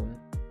to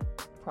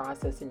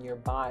process in your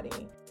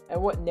body,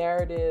 and what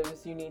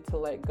narratives you need to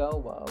let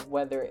go of,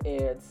 whether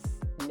it's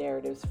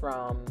narratives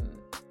from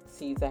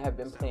seeds that have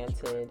been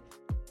planted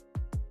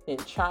in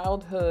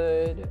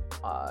childhood,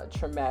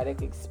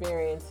 traumatic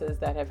experiences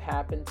that have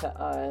happened to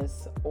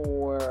us,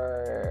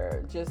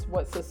 or just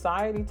what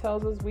society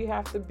tells us we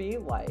have to be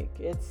like.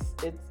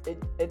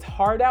 It's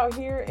hard out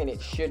here, and it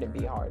shouldn't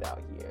be hard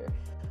out here.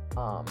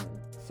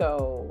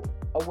 So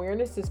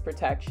awareness is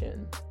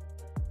protection.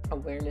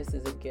 Awareness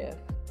is a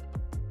gift.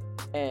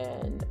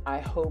 And I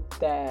hope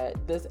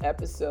that this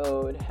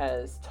episode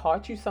has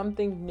taught you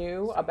something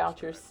new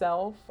about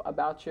yourself,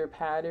 about your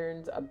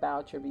patterns,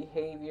 about your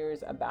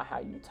behaviors, about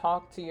how you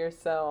talk to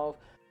yourself.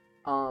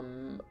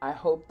 I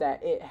hope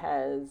that it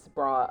has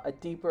brought a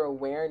deeper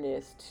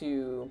awareness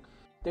to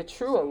the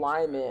true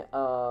alignment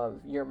of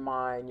your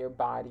mind, your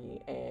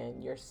body,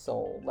 and your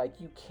soul. Like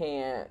you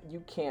can't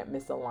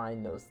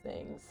misalign those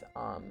things,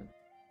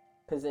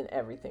 because then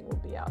everything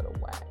will be out of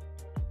whack.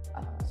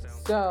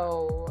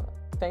 So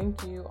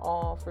thank you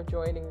all for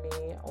joining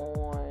me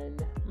on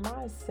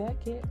my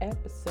second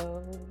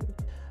episode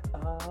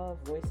of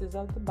Voices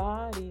of the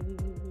Body.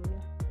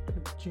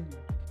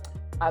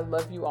 I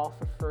love you all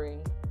for free.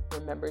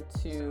 Remember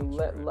to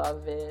let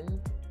love in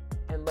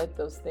and let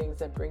those things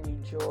that bring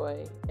you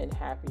joy and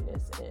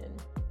happiness in.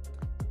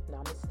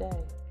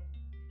 Namaste.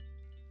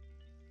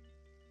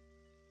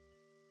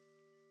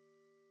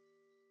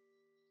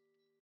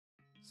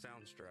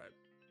 Soundstripe.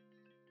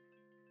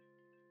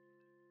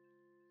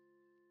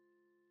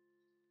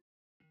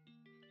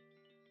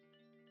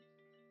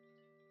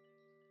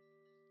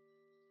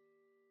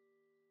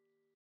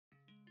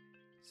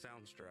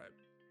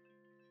 Soundstripe.